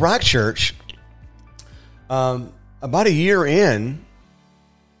planted Rock Church, about a year in,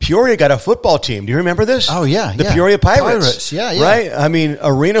 Peoria got a football team. Do you remember this? Oh, yeah. The Peoria Pirates. Yeah. Right? I mean,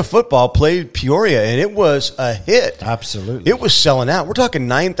 Arena Football played Peoria, and it was a hit. Absolutely. It was selling out. We're talking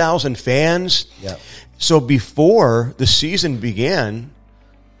 9,000 fans. Yeah. So before the season began,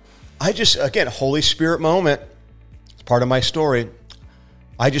 again, Holy Spirit moment. It's part of my story.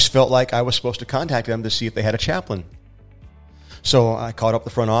 I just felt like I was supposed to contact them to see if they had a chaplain. So I called up the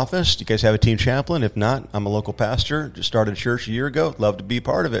front office. Do you guys have a team chaplain? If not, I'm a local pastor. Just started a church a year ago. Love to be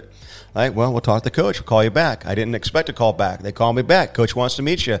part of it. All right, well, we'll talk to the coach. We'll call you back. I didn't expect a call back. They called me back. Coach wants to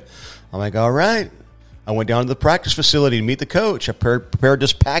meet you. I'm like, all right. I went down to the practice facility to meet the coach. I prepared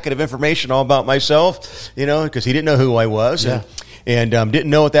this packet of information all about myself, because he didn't know who I was. Yeah. And didn't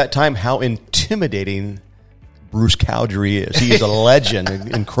know at that time how intimidating Bruce Cowdery is. He is a legend,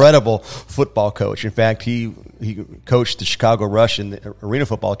 an incredible football coach. In fact, he coached the Chicago Rush in the arena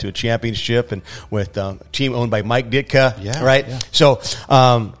football to a championship, and with a team owned by Mike Ditka. Yeah, right? yeah. So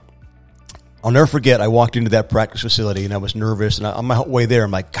I'll never forget, I walked into that practice facility, and I was nervous. And on my way there,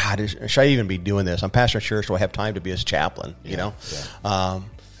 I'm like, God, should I even be doing this? I'm pastor at church, so I have time to be his chaplain, Yeah. I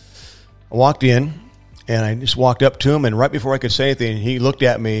walked in, and I just walked up to him, and right before I could say anything, he looked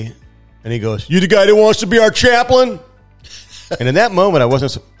at me, and he goes, "You the guy that wants to be our chaplain?" And in that moment, I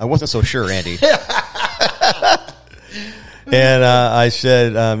wasn't so sure, Andy. And I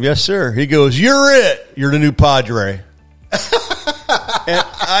said, "Yes, sir." He goes, "You're it. You're the new Padre." And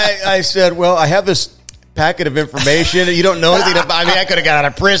I said, "Well, I have this packet of information. You don't know anything about me. I could have got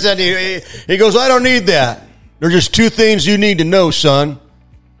out of prison." He goes, "I don't need that. There's just two things you need to know, son."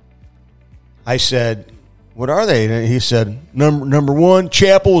 I said, "What are they?" And he said, Number one,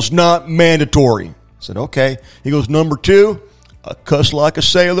 chapel is not mandatory." I said, "Okay." He goes, "Number two, I cuss like a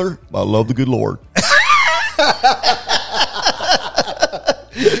sailor. I love the good Lord."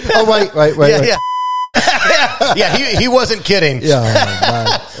 Oh, wait. Yeah. Yeah, he wasn't kidding. Yeah,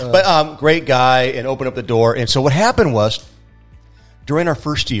 man. But great guy, and opened up the door. And so what happened was, during our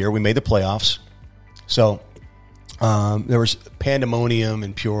first year, we made the playoffs. So there was pandemonium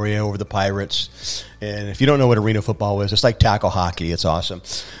in Peoria over the Pirates. And if you don't know what arena football is, it's like tackle hockey. It's awesome.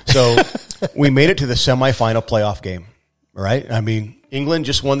 So we made it to the semifinal playoff game, right? I mean, England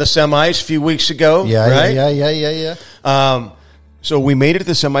just won the semis a few weeks ago, right? Yeah. So we made it to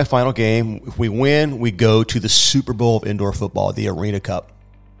the semifinal game. If we win, we go to the Super Bowl of indoor football, the Arena Cup.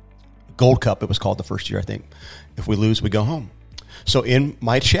 Gold Cup, it was called the first year, I think. If we lose, we go home. So in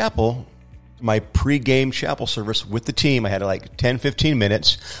my chapel, my pregame chapel service with the team, I had like 10, 15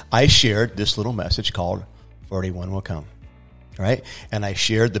 minutes. I shared this little message called 41 Will Come, right? And I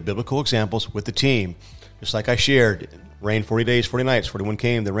shared the biblical examples with the team, just like I shared. Rain 40 days, 40 nights, 41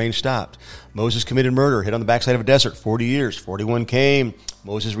 came, the rain stopped. Moses committed murder, hid on the backside of a desert, 40 years, 41 came.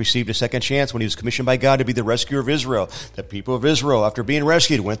 Moses received a second chance when he was commissioned by God to be the rescuer of Israel. The people of Israel, after being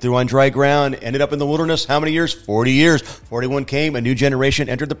rescued, went through on dry ground, ended up in the wilderness. How many years? 40 years. 41 came, a new generation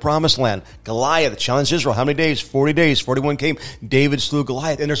entered the promised land. Goliath challenged Israel. How many days? 40 days. 41 came. David slew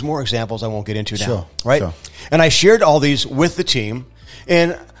Goliath. And there's more examples I won't get into now. Sure, right? sure. And I shared all these with the team,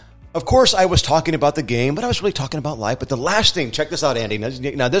 and of course, I was talking about the game, but I was really talking about life. But the last thing, check this out, Andy.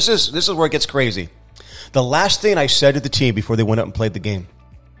 Now, this is where it gets crazy. The last thing I said to the team before they went up and played the game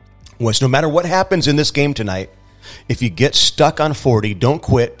was, no matter what happens in this game tonight, if you get stuck on 40, don't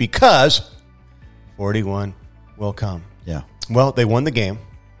quit, because 41 will come. Yeah. Well, they won the game,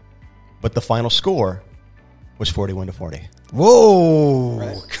 but the final score was 41-40. Whoa!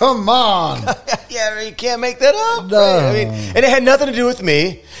 Right. Come on! Yeah, you can't make that up. No. Right? I mean, and it had nothing to do with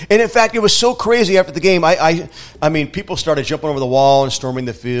me. And in fact, it was so crazy after the game. I mean, people started jumping over the wall and storming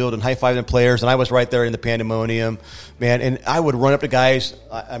the field and high-fiving players, and I was right there in the pandemonium, man. And I would run up to guys.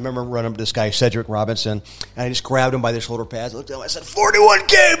 I remember running up to this guy, Cedric Robinson, and I just grabbed him by the shoulder pads, looked at him, I said, 41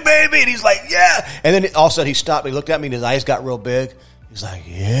 game, baby! And he's like, yeah! And then all of a sudden he stopped, he looked at me, and his eyes got real big. He's like,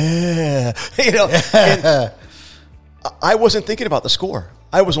 yeah! And I wasn't thinking about the score.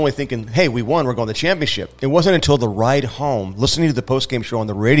 I was only thinking, hey, we won, we're going to the championship. It wasn't until the ride home, listening to the postgame show on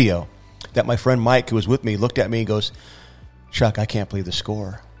the radio, that my friend Mike, who was with me, looked at me and goes, Chuck, I can't believe the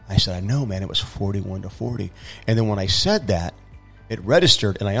score. I said, I know, man, it was 41-40. And then when I said that, it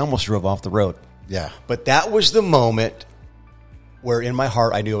registered, and I almost drove off the road. Yeah. But that was the moment where in my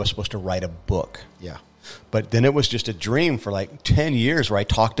heart I knew I was supposed to write a book. Yeah. But then it was just a dream for like 10 years where I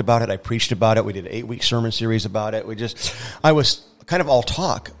talked about it, I preached about it, we did an 8-week sermon series about it. I was kind of all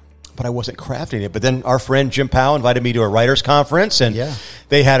talk, but I wasn't crafting it. But then our friend Jim Powell invited me to a writers conference, and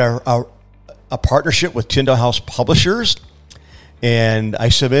they had a partnership with Tyndall House Publishers, and I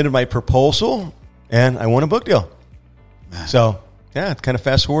submitted my proposal, and I won a book deal. So, yeah, kind of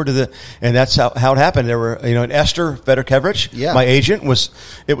fast forward to and that's how it happened. There were, and Esther Federkevich, my agent,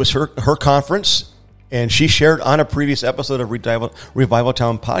 it was her conference. And she shared on a previous episode of Revival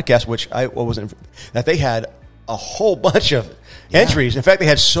Town podcast, which that they had a whole bunch of entries. In fact, they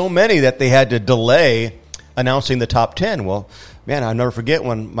had so many that they had to delay announcing the top 10. Well, man, I'll never forget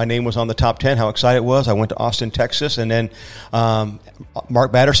when my name was on the top 10, how excited it was. I went to Austin, Texas, and then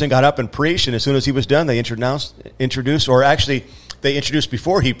Mark Batterson got up and preached, and as soon as he was done, they introduced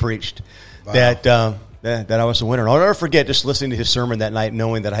before he preached, that that I was the winner. I'll never forget just listening to his sermon that night,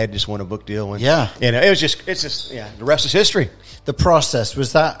 knowing that I had just won a book deal. And, Yeah. and it's just, the rest is history. The process,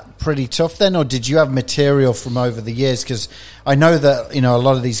 was that pretty tough then, or did you have material from over the years? Because I know that, a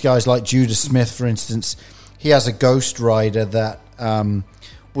lot of these guys like Judah Smith, for instance, he has a ghostwriter that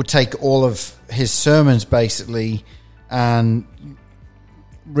would take all of his sermons basically and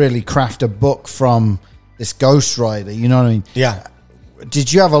really craft a book from this ghostwriter, you know what I mean? Yeah.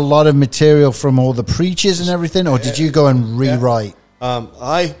 Did you have a lot of material from all the preachers and everything, or did you go and rewrite?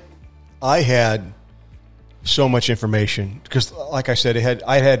 I had so much information because, like I said,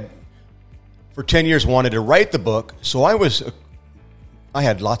 I had for 10 years wanted to write the book, so I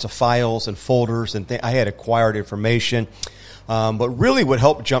had lots of files and folders and I had acquired information. But really, what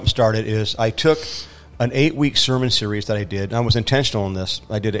helped jumpstart it is I took an 8-week sermon series that I did. I was intentional in this.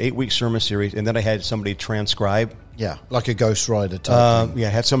 I did an 8-week sermon series, and then I had somebody transcribe. Yeah, like a ghostwriter type thing. Yeah,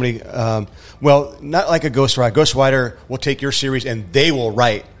 I had somebody, well, not like a ghostwriter. Ghostwriter will take your series, and they will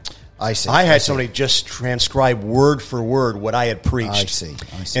write. I see. I had somebody just transcribe word for word what I had preached. I see.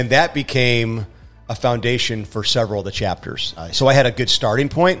 And that became a foundation for several of the chapters. So I had a good starting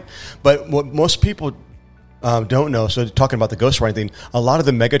point. But what most people don't know, so talking about the ghostwriting thing, a lot of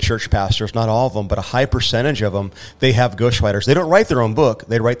the megachurch pastors, not all of them, but a high percentage of them, they have ghostwriters. They don't write their own book.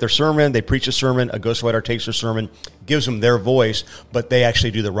 They write their sermon, they preach a sermon, a ghostwriter takes their sermon, gives them their voice, but they actually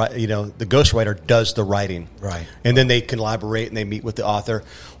do the ghostwriter does the writing. Right. And then they collaborate and they meet with the author.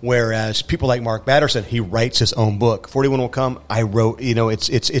 Whereas people like Mark Batterson, he writes his own book. 41 Will Come, I wrote,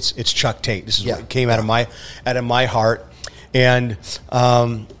 it's Chuck Tate. This is what came out of my heart. And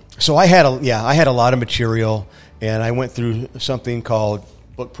so I had a lot of material, and I went through something called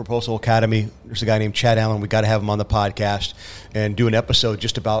Book Proposal Academy. There's a guy named Chad Allen. We got to have him on the podcast and do an episode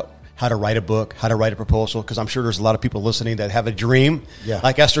just about how to write a book, how to write a proposal, because I'm sure there's a lot of people listening that have a dream. Yeah.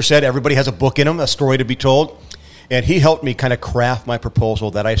 Like Esther said, everybody has a book in them, a story to be told. And he helped me kind of craft my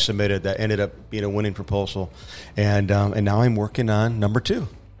proposal that I submitted that ended up being a winning proposal. And now I'm working on number 2.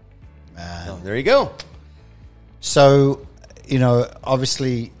 So there you go. So,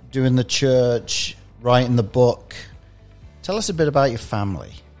 obviously doing the church, writing the book. Tell us a bit about your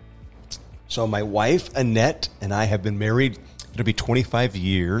family. So my wife, Annette, and I have been married, it'll be 25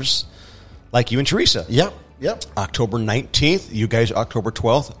 years, like you and Teresa. Yep. October 19th, you guys October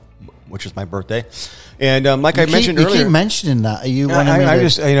 12th, which is my birthday. And like I mentioned earlier. You keep mentioning that. Are you wanting I me to...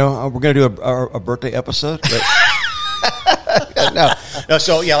 just, we're going to do a birthday episode. No.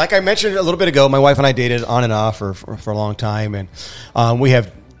 So, yeah, like I mentioned a little bit ago, my wife and I dated on and off for a long time. And we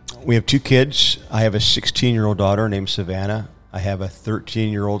have 2 kids. I have a 16-year-old daughter named Savannah. I have a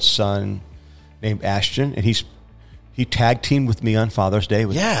 13-year-old son named Ashton. And he tag teamed with me on Father's Day.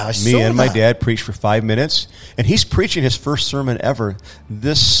 I saw me and that. my dad preached for 5 minutes. And he's preaching his first sermon ever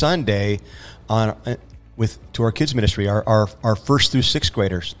this Sunday to our kids ministry, our 1st through 6th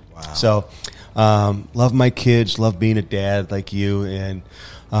graders. Wow. So love my kids, love being a dad like you. And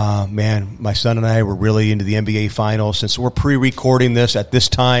man, my son and I were really into the NBA Finals. Since we're pre-recording this at this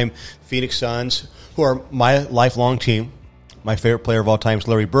time, Phoenix Suns, who are my lifelong team. My favorite player of all time is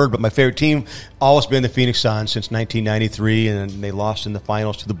Larry Bird, but my favorite team always been the Phoenix Suns since 1993, and they lost in the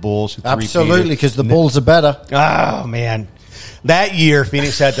finals to the Bulls. Absolutely, because the Bulls are better. Oh, man. That year,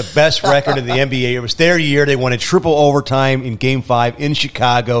 Phoenix had the best record in the NBA. It was their year. They won in triple overtime in Game 5 in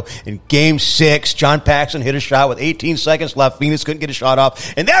Chicago. In Game 6, John Paxson hit a shot with 18 seconds left. Phoenix couldn't get a shot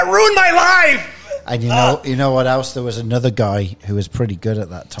off, and that ruined my life. And you know what else? There was another guy who was pretty good at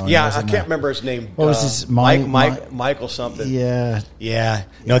that time. Yeah, I can't remember his name. What was his Michael something? Yeah.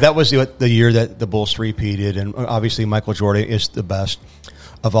 No, that was the year that the Bulls three-peated, and obviously Michael Jordan is the best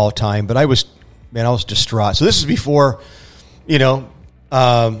of all time. But I was distraught. So this is before,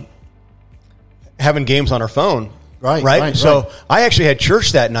 having games on our phone. Right. So I actually had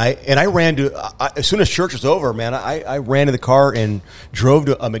church that night, and I ran as soon as church was over, man, I ran to the car and drove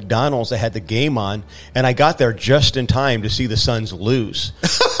to a McDonald's that had the game on, and I got there just in time to see the Suns lose.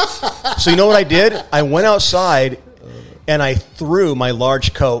 So you know what I did? I went outside, and I threw my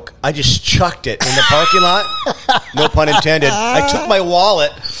large Coke. I just chucked it in the parking lot. No pun intended. I took my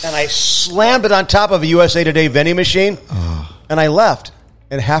wallet, and I slammed it on top of a USA Today vending machine, and I left.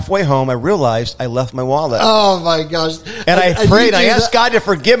 And halfway home, I realized I left my wallet. Oh, my gosh. And I prayed. I asked God to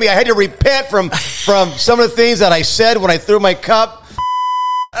forgive me. I had to repent from some of the things that I said when I threw my cup.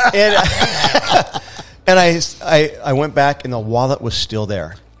 And I went back, and the wallet was still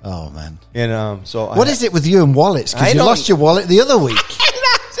there. Oh, man. And so what is it with you and wallets? Because you lost your wallet the other week.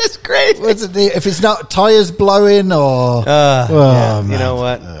 That's crazy. What's it, if it's not tires blowing or... You know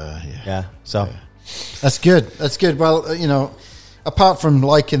what? So that's good. That's good. Well, apart from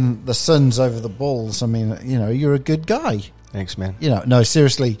liking the Suns over the Bulls, I mean, you're a good guy. Thanks, man. No,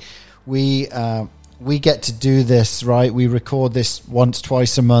 seriously, we get to do this, right? We record this once,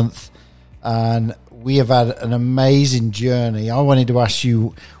 twice a month, and we have had an amazing journey. I wanted to ask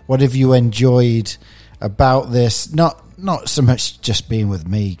you, what have you enjoyed about this? Not so much just being with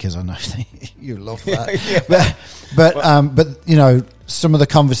me, because I know you love that, but some of the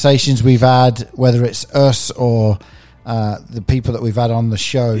conversations we've had, whether it's us or the people that we've had on the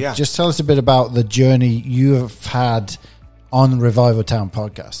show. Yeah. Just tell us a bit about the journey you have had on Revival Town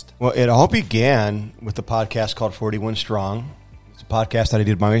podcast. Well, it all began with the podcast called 41 Strong. It's a podcast that I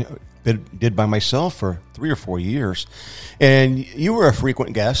did by myself for 3 or 4 years. And you were a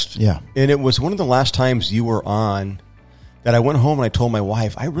frequent guest. Yeah. And it was one of the last times you were on that I went home and I told my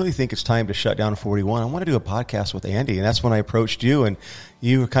wife, I really think it's time to shut down 41. I want to do a podcast with Andy. And that's when I approached you, and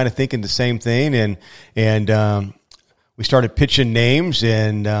you were kind of thinking the same thing. And we started pitching names,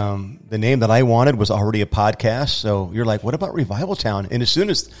 and the name that I wanted was already a podcast. So you're like, what about Revival Town? And as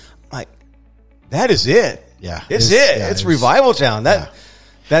soon as that is it. Yeah. It's Revival Town.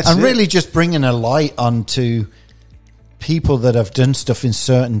 That's and it. really just bringing a light onto people that have done stuff in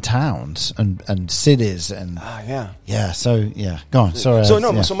certain towns and cities and go on. Sorry.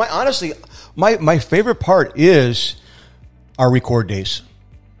 So my favorite part is our record days.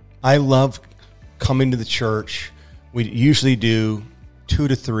 I love coming to the church. We usually do 2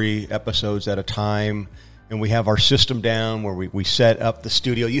 to 3 episodes at a time, and we have our system down where we set up the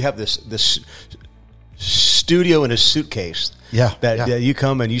studio. You have this studio in a suitcase. That you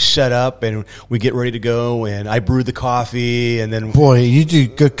come and you set up, and we get ready to go, and I brew the coffee, and then boy, you do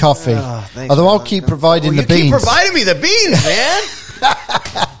good coffee. Although I'll keep providing the beans. You keep providing me the beans, man.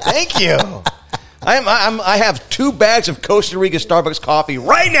 Thank you. I have 2 bags of Costa Rica Starbucks coffee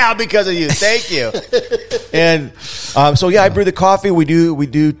right now because of you. Thank you. And I brew the coffee. We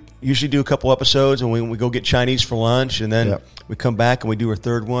usually do a couple episodes, and we go get Chinese for lunch, and then we come back and we do our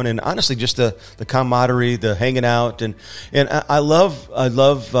 3rd one. And honestly, just the camaraderie, the hanging out, and I love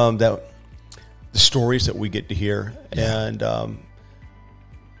that the stories that we get to hear. And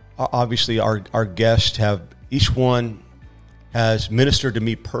obviously, our guests each one has ministered to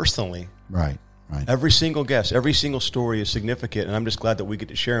me personally. Right. Every single guest, every single story is significant, and I'm just glad that we get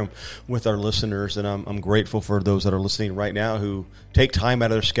to share them with our listeners. And I'm grateful for those that are listening right now who take time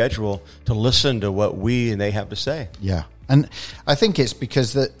out of their schedule to listen to what we and they have to say. Yeah, and I think it's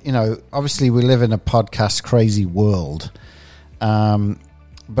because that obviously we live in a podcast crazy world,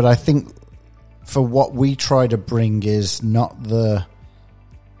 but I think for what we try to bring is not the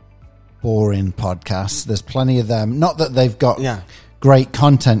boring podcasts. There's plenty of them. Not that they've got great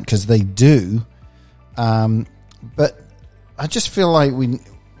content, because they do. But I just feel like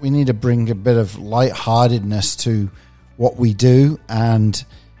we need to bring a bit of lightheartedness to what we do and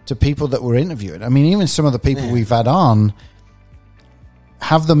to people that we're interviewing. I mean, even some of the people we've had on,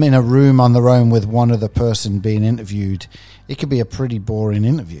 have them in a room on their own with one other person being interviewed. It could be a pretty boring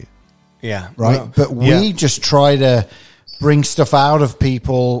interview. Yeah. Right. Well, but we just try to bring stuff out of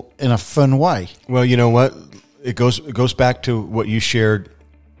people in a fun way. Well, you know what? It goes back to what you shared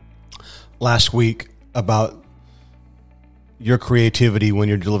last week about your creativity when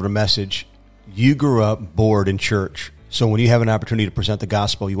you're delivering a message. You grew up bored in church, so when you have an opportunity to present the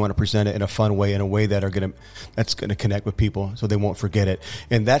gospel, you want to present it in a fun way, in a way that's going to connect with people, so they won't forget it.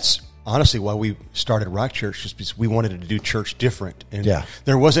 And that's honestly why we started Rock Church, just because we wanted to do church different. And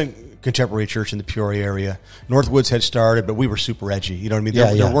there wasn't contemporary church in the Peoria area. Northwoods had started, but we were super edgy. You know what I mean?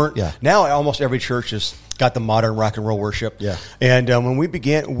 There weren't. Yeah. Now almost every church has got the modern rock and roll worship. Yeah. And when we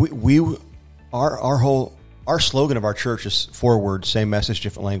began, our slogan of our church is 4 words, same message,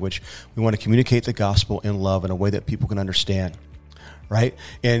 different language. We want to communicate the gospel in love in a way that people can understand, right?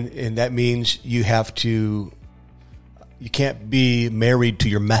 And that means you can't be married to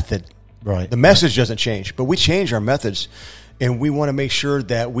your method. Right. The message doesn't change, but we change our methods, and we want to make sure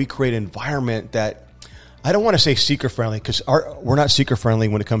that we create an environment that, I don't want to say seeker-friendly, because we're not seeker-friendly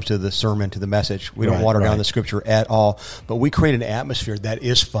when it comes to the sermon, to the message. We don't water down the scripture at all. But we create an atmosphere that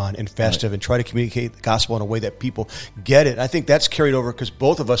is fun and festive and try to communicate the gospel in a way that people get it. I think that's carried over because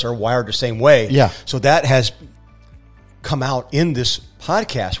both of us are wired the same way. Yeah. So that has come out in this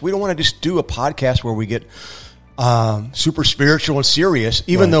podcast. We don't want to just do a podcast where we get super spiritual and serious,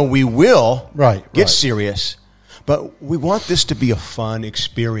 even though we will get serious. But we want this to be a fun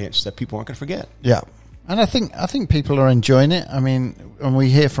experience that people aren't going to forget. Yeah. And I think people are enjoying it. I mean, and we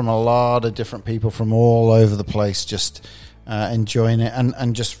hear from a lot of different people from all over the place just enjoying it.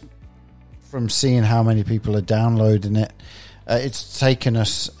 And just from seeing how many people are downloading it, it's taken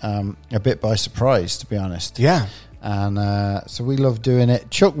us a bit by surprise, to be honest. Yeah. And so we love doing it.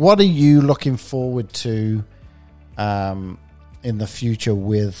 Chuck, what are you looking forward to in the future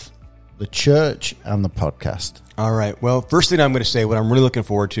with the church and the podcast? All right. Well, first thing I'm going to say, what I'm really looking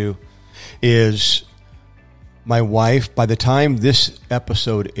forward to is my wife. By the time this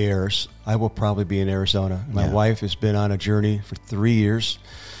episode airs, I will probably be in Arizona. My wife has been on a journey for 3 years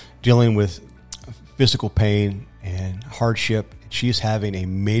dealing with physical pain and hardship. She's having a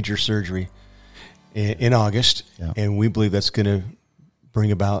major surgery in August, and we believe that's going to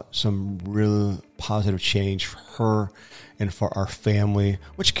bring about some real positive change for her and for our family,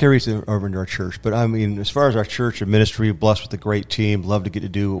 which carries over into our church. But I mean, as far as our church and ministry, blessed with a great team, love to get to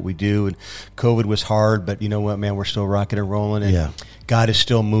do what we do. And COVID was hard, but you know what, man, we're still rocking and rolling, and God is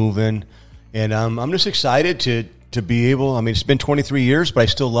still moving. And I'm just excited to be able, I mean, it's been 23 years, but I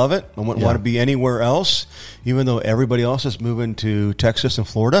still love it. I wouldn't want to be anywhere else, even though everybody else is moving to Texas and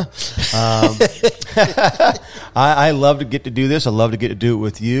Florida. I love to get to do this. I love to get to do it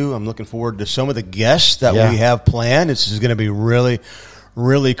with you. I'm looking forward to some of the guests that we have planned. This is going to be really,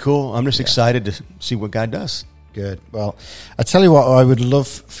 really cool. I'm just excited to see what God does. Good. Well, I tell you what I would love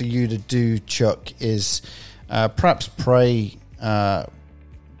for you to do, Chuck, is perhaps pray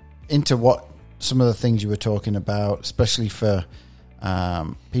into what some of the things you were talking about, especially for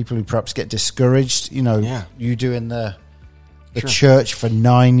people who perhaps get discouraged. You know, you doing the church for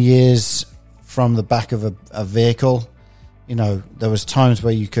 9 years from the back of a vehicle. You know, there was times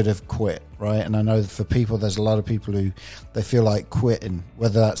where you could have quit, right? And I know for people, there's a lot of people who they feel like quitting,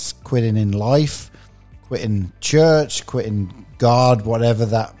 whether that's quitting in life, quitting church, quitting God, whatever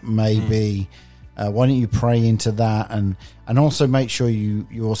that may be. Why don't you pray into that, and also make sure you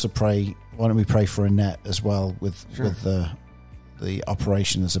also pray. Why don't we pray for Annette as well with the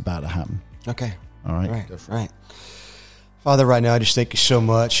operation that's about to happen? Okay. All right. Right. Father, right now, I just thank you so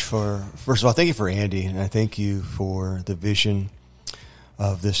much for, first of all, thank you for Andy, and I thank you for the vision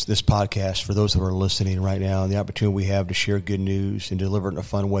of this podcast, for those who are listening right now, and the opportunity we have to share good news and deliver it in a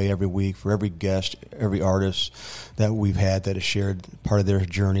fun way every week for every guest, every artist that we've had that has shared part of their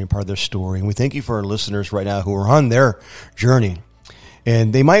journey and part of their story. And we thank you for our listeners right now who are on their journey.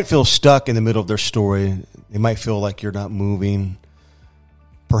 And they might feel stuck in the middle of their story. They might feel like you're not moving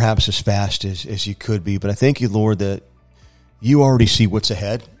perhaps as fast as you could be. But I thank you, Lord, that you already see what's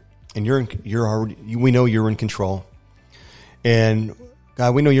ahead, and we know you're in control. And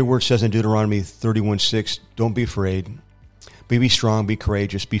God, we know your word says in Deuteronomy 31:6, don't be afraid. Be strong, be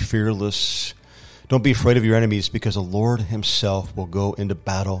courageous, be fearless. Don't be afraid of your enemies, because the Lord himself will go into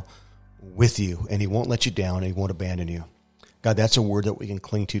battle with you, and he won't let you down, and he won't abandon you. God, that's a word that we can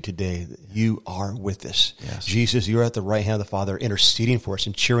cling to today. You are with us. Yes. Jesus, you're at the right hand of the Father, interceding for us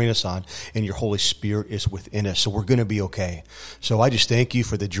and cheering us on, and your Holy Spirit is within us. So we're going to be okay. So I just thank you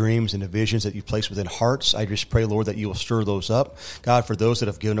for the dreams and the visions that you placed within hearts. I just pray, Lord, that you will stir those up. God, for those that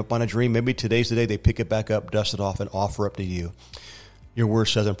have given up on a dream, maybe today's the day they pick it back up, dust it off, and offer up to you. Your word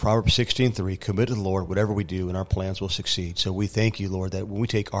says in Proverbs 16:3, commit to the Lord whatever we do, and our plans will succeed. So we thank you, Lord, that when we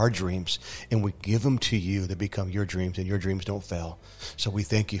take our dreams and we give them to you, they become your dreams, and your dreams don't fail. So we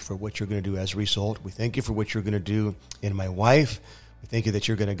thank you for what you're going to do as a result. We thank you for what you're going to do in my wife. We thank you that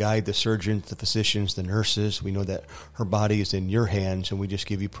you're going to guide the surgeons, the physicians, the nurses. We know that her body is in your hands, and we just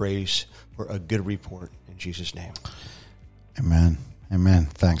give you praise for a good report in Jesus' name. Amen. Amen.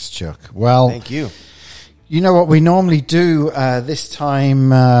 Thanks, Chuck. Well, thank you. You know what we normally do this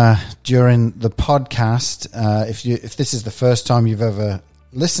time during the podcast, if this is the first time you've ever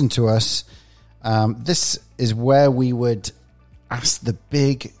listened to us, this is where we would ask the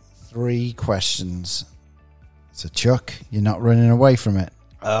big three questions. So, Chuck, you're not running away from it.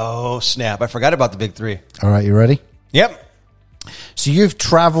 Oh, snap. I forgot about the big three. All right, you ready? Yep. So you've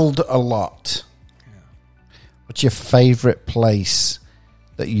traveled a lot. What's your favorite place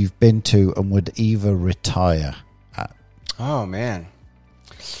that you've been to and would either retire at? Oh, man.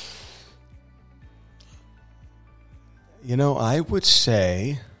 You know, I would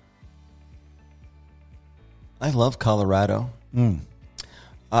say I love Colorado.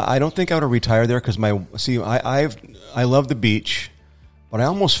 I don't think I would retire there because I love the beach, but I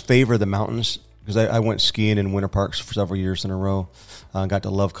almost favor the mountains because I went skiing in winter parks for several years in a row. Got to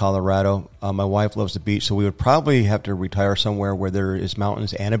love Colorado. My wife loves the beach, so we would probably have to retire somewhere where there is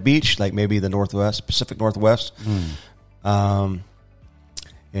mountains and a beach, like maybe the Northwest, Pacific Northwest. And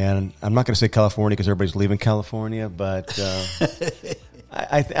I'm not going to say California because everybody's leaving California, but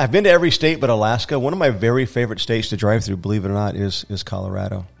I've been to every state but Alaska. One of my very favorite states to drive through, believe it or not, is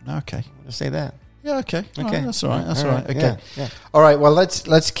Colorado. Okay. Let's say that. Yeah, okay. Okay. Oh, that's all right. That's all right. Okay. Yeah. All right, well,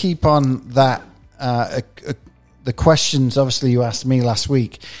 let's keep on that. The questions, obviously, you asked me last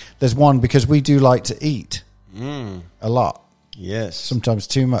week. There's one, because we do like to eat. A lot. Yes. Sometimes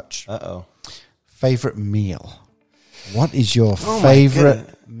too much. Uh-oh. Favorite meal. What is your my favorite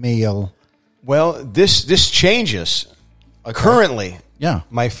goodness. meal? Well, this changes. Currently, Yeah.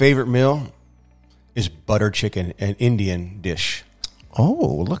 my favorite meal is butter chicken, an Indian dish.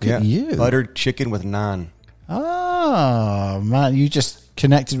 Oh, look at you. Buttered chicken with naan. Oh, man. You just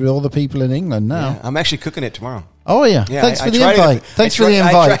connected with all the people in England now. Yeah, I'm actually cooking it tomorrow. Oh, yeah. Yeah, Thanks I for the tried it. invite. Thanks for the I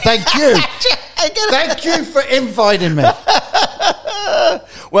invite. tried- Thank you. Thank you for inviting me.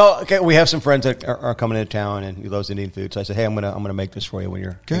 Well, okay, we have some friends that are coming into town, and he loves Indian food. So I said, "Hey, I'm gonna make this for you when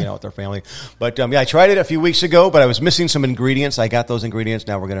you're hanging out with our family." But I tried it a few weeks ago, but I was missing some ingredients. I got those ingredients.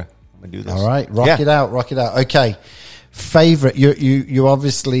 Now I'm gonna do this. All right. Rock it out. Okay. Favorite. You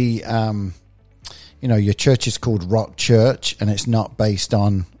obviously, your church is called Rock Church, and it's not based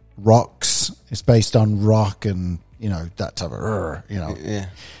on rocks. It's based on rock and, that type of, Yeah.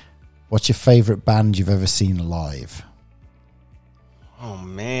 What's your favorite band you've ever seen live? Oh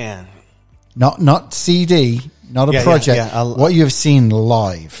man. Not CD, not a project. yeah. What you have seen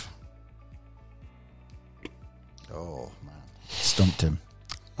live. Oh, man. Stumped him.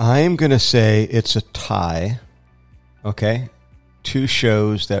 I'm going to say it's a tie. Okay. Two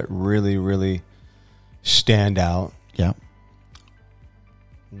shows that really, really stand out. Yeah.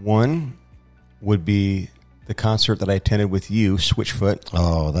 One would be the concert that I attended with you, Switchfoot.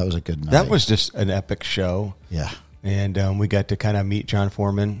 Oh, that was a good night. That was just an epic show. Yeah. And we got to kind of meet John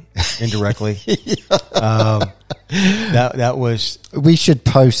Foreman indirectly. That was... We should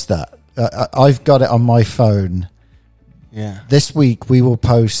post that. I've got it on my phone. Yeah. This week we will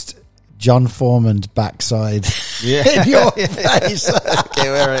post John Foreman's backside in your face. Okay,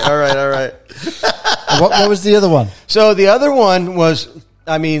 all right. What was the other one? So the other one was,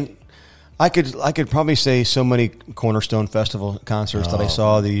 I could probably say so many Cornerstone Festival concerts that I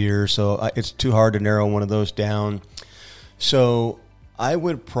saw the year, so it's too hard to narrow one of those down. So I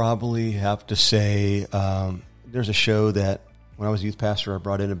would probably have to say there's a show that when I was a youth pastor, I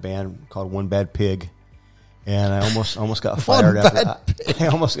brought in a band called One Bad Pig, and I almost got fired after that.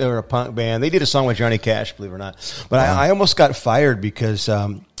 They were a punk band. They did a song with Johnny Cash, believe it or not. But I almost got fired because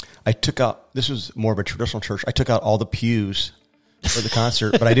I took out, this was more of a traditional church, I took out all the pews for the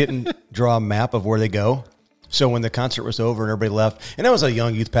concert, but I didn't draw a map of where they go. So when the concert was over and everybody left, and I was a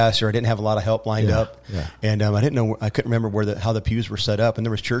young youth pastor, I didn't have a lot of help lined up, and I couldn't remember how the pews were set up, and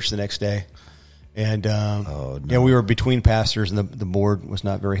there was church the next day, and we were between pastors, and the board was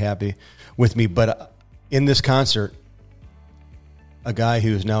not very happy with me. But in this concert, a guy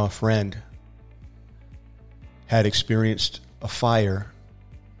who is now a friend had experienced a fire.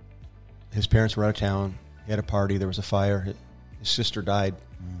 His parents were out of town. He had a party. There was a fire. His sister died.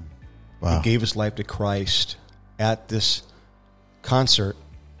 Wow. He gave his life to Christ at this concert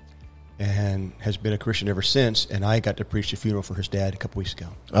and has been a Christian ever since. And I got to preach the funeral for his dad a couple weeks ago.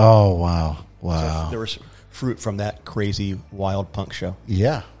 Oh, wow. Wow. So there was fruit from that crazy, wild punk show.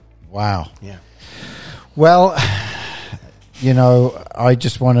 Yeah. Wow. Yeah. Well, I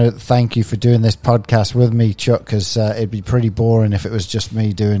just want to thank you for doing this podcast with me, Chuck, because it'd be pretty boring if it was just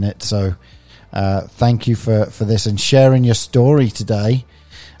me doing it. So thank you for this and sharing your story today.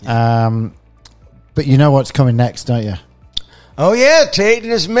 But you know what's coming next, don't you? Oh, yeah, Tate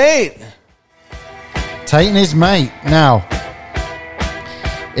and his mate. Tate and his mate. Now,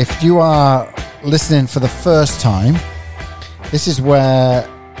 if you are listening for the first time, this is where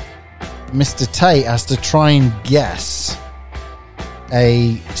Mr. Tate has to try and guess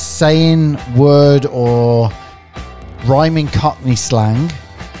a saying, word, or rhyming Cockney slang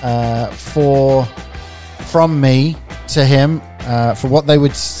from me to him for what they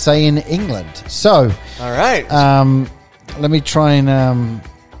would say in England. So, all right. let me try and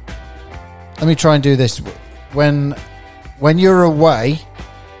do this. When you're away,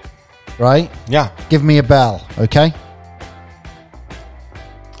 right? Yeah. Give me a bell, okay?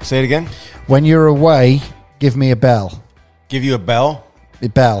 Say it again. When you're away, give me a bell. Give you a bell? A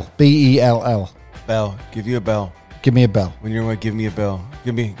bell. B-E-L-L. Bell. Give you a bell. Give me a bell. When you're away, give me a bell.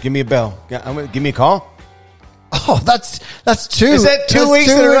 Give me a bell. Give me a call. Oh, that's two. Is that two That's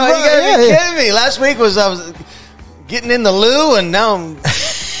weeks in a row? You gotta be Yeah. kidding me. Last week I was getting in the loo, and now I'm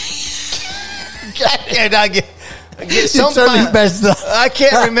I get some. Totally messed up. I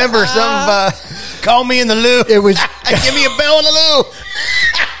can't remember some. Call me in the loo. It was give me a bell in the loo.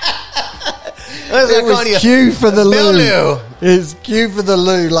 it was Q for the Bell loo. loo. It's Q for the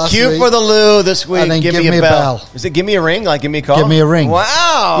loo last week. Q for the loo this week. And then give me a bell. Is it give me a ring? Like give me a call? Give me a ring.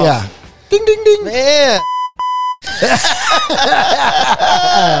 Wow. Yeah. Ding, ding, ding. Man.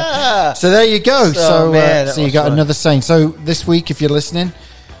 So there you go. So man, you got another saying. So this week, if you're listening,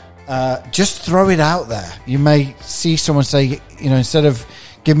 just throw it out there. You may see someone say, instead of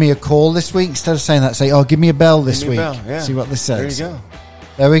give me a call this week, instead of saying that, say, give me a bell this week. See what this says. There you go.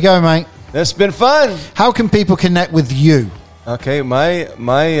 There we go, mate. That's been fun. How can people connect with you? Okay, my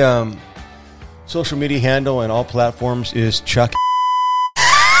social media handle on all platforms is Chuck.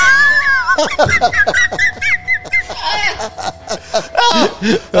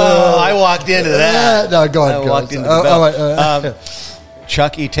 I walked into that. No, go on. I walked into the bell.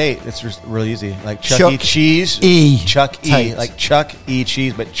 Chuck E. Tate. It's really easy. Like Chuck E. Cheese. Chuck Tate. E. Like Chuck E.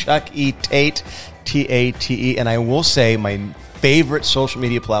 Cheese, but Chuck E. Tate. Tate. And I will say my favorite social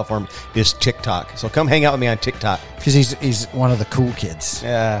media platform is TikTok. So come hang out with me on TikTok. Because he's one of the cool kids.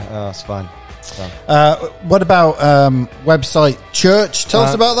 Yeah, it's fun. So. What about website church? Tell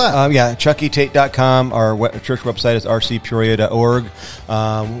us about that. Yeah, chuckytate.com. Our church website is rcpeoria.org.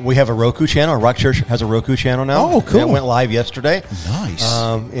 We have a Roku channel. Rock Church has a Roku channel now. Oh, cool. It went live yesterday. Nice.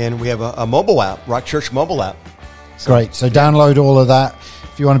 And we have a mobile app, Rock Church mobile app. Great. So download all of that.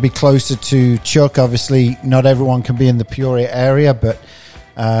 If you want to be closer to Chuck, obviously not everyone can be in the Peoria area, but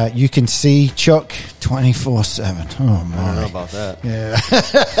you can see Chuck 24/7. Oh, my. I don't know about that. Yeah.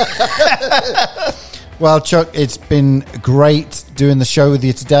 Well, Chuck, it's been great doing the show with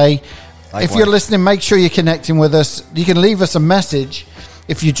you today. Likewise. If you're listening, make sure you're connecting with us. You can leave us a message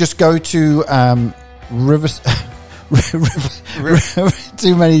if you just go to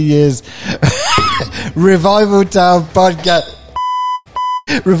too many years. Revival Town Podcast.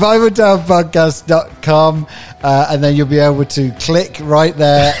 RevivalTownPodcast.com, and then you'll be able to click right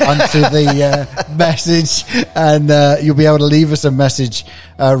there onto the message, and you'll be able to leave us a message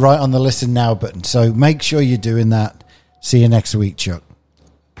right on the Listen Now button. So make sure you're doing that. See you next week, Chuck.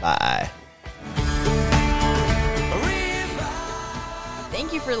 Bye.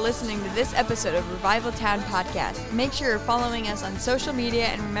 Thank you for listening to this episode of Revival Town Podcast. Make sure you're following us on social media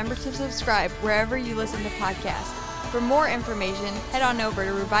and remember to subscribe wherever you listen to podcasts. For more information, head on over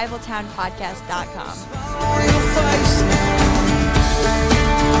to RevivalTownPodcast.com.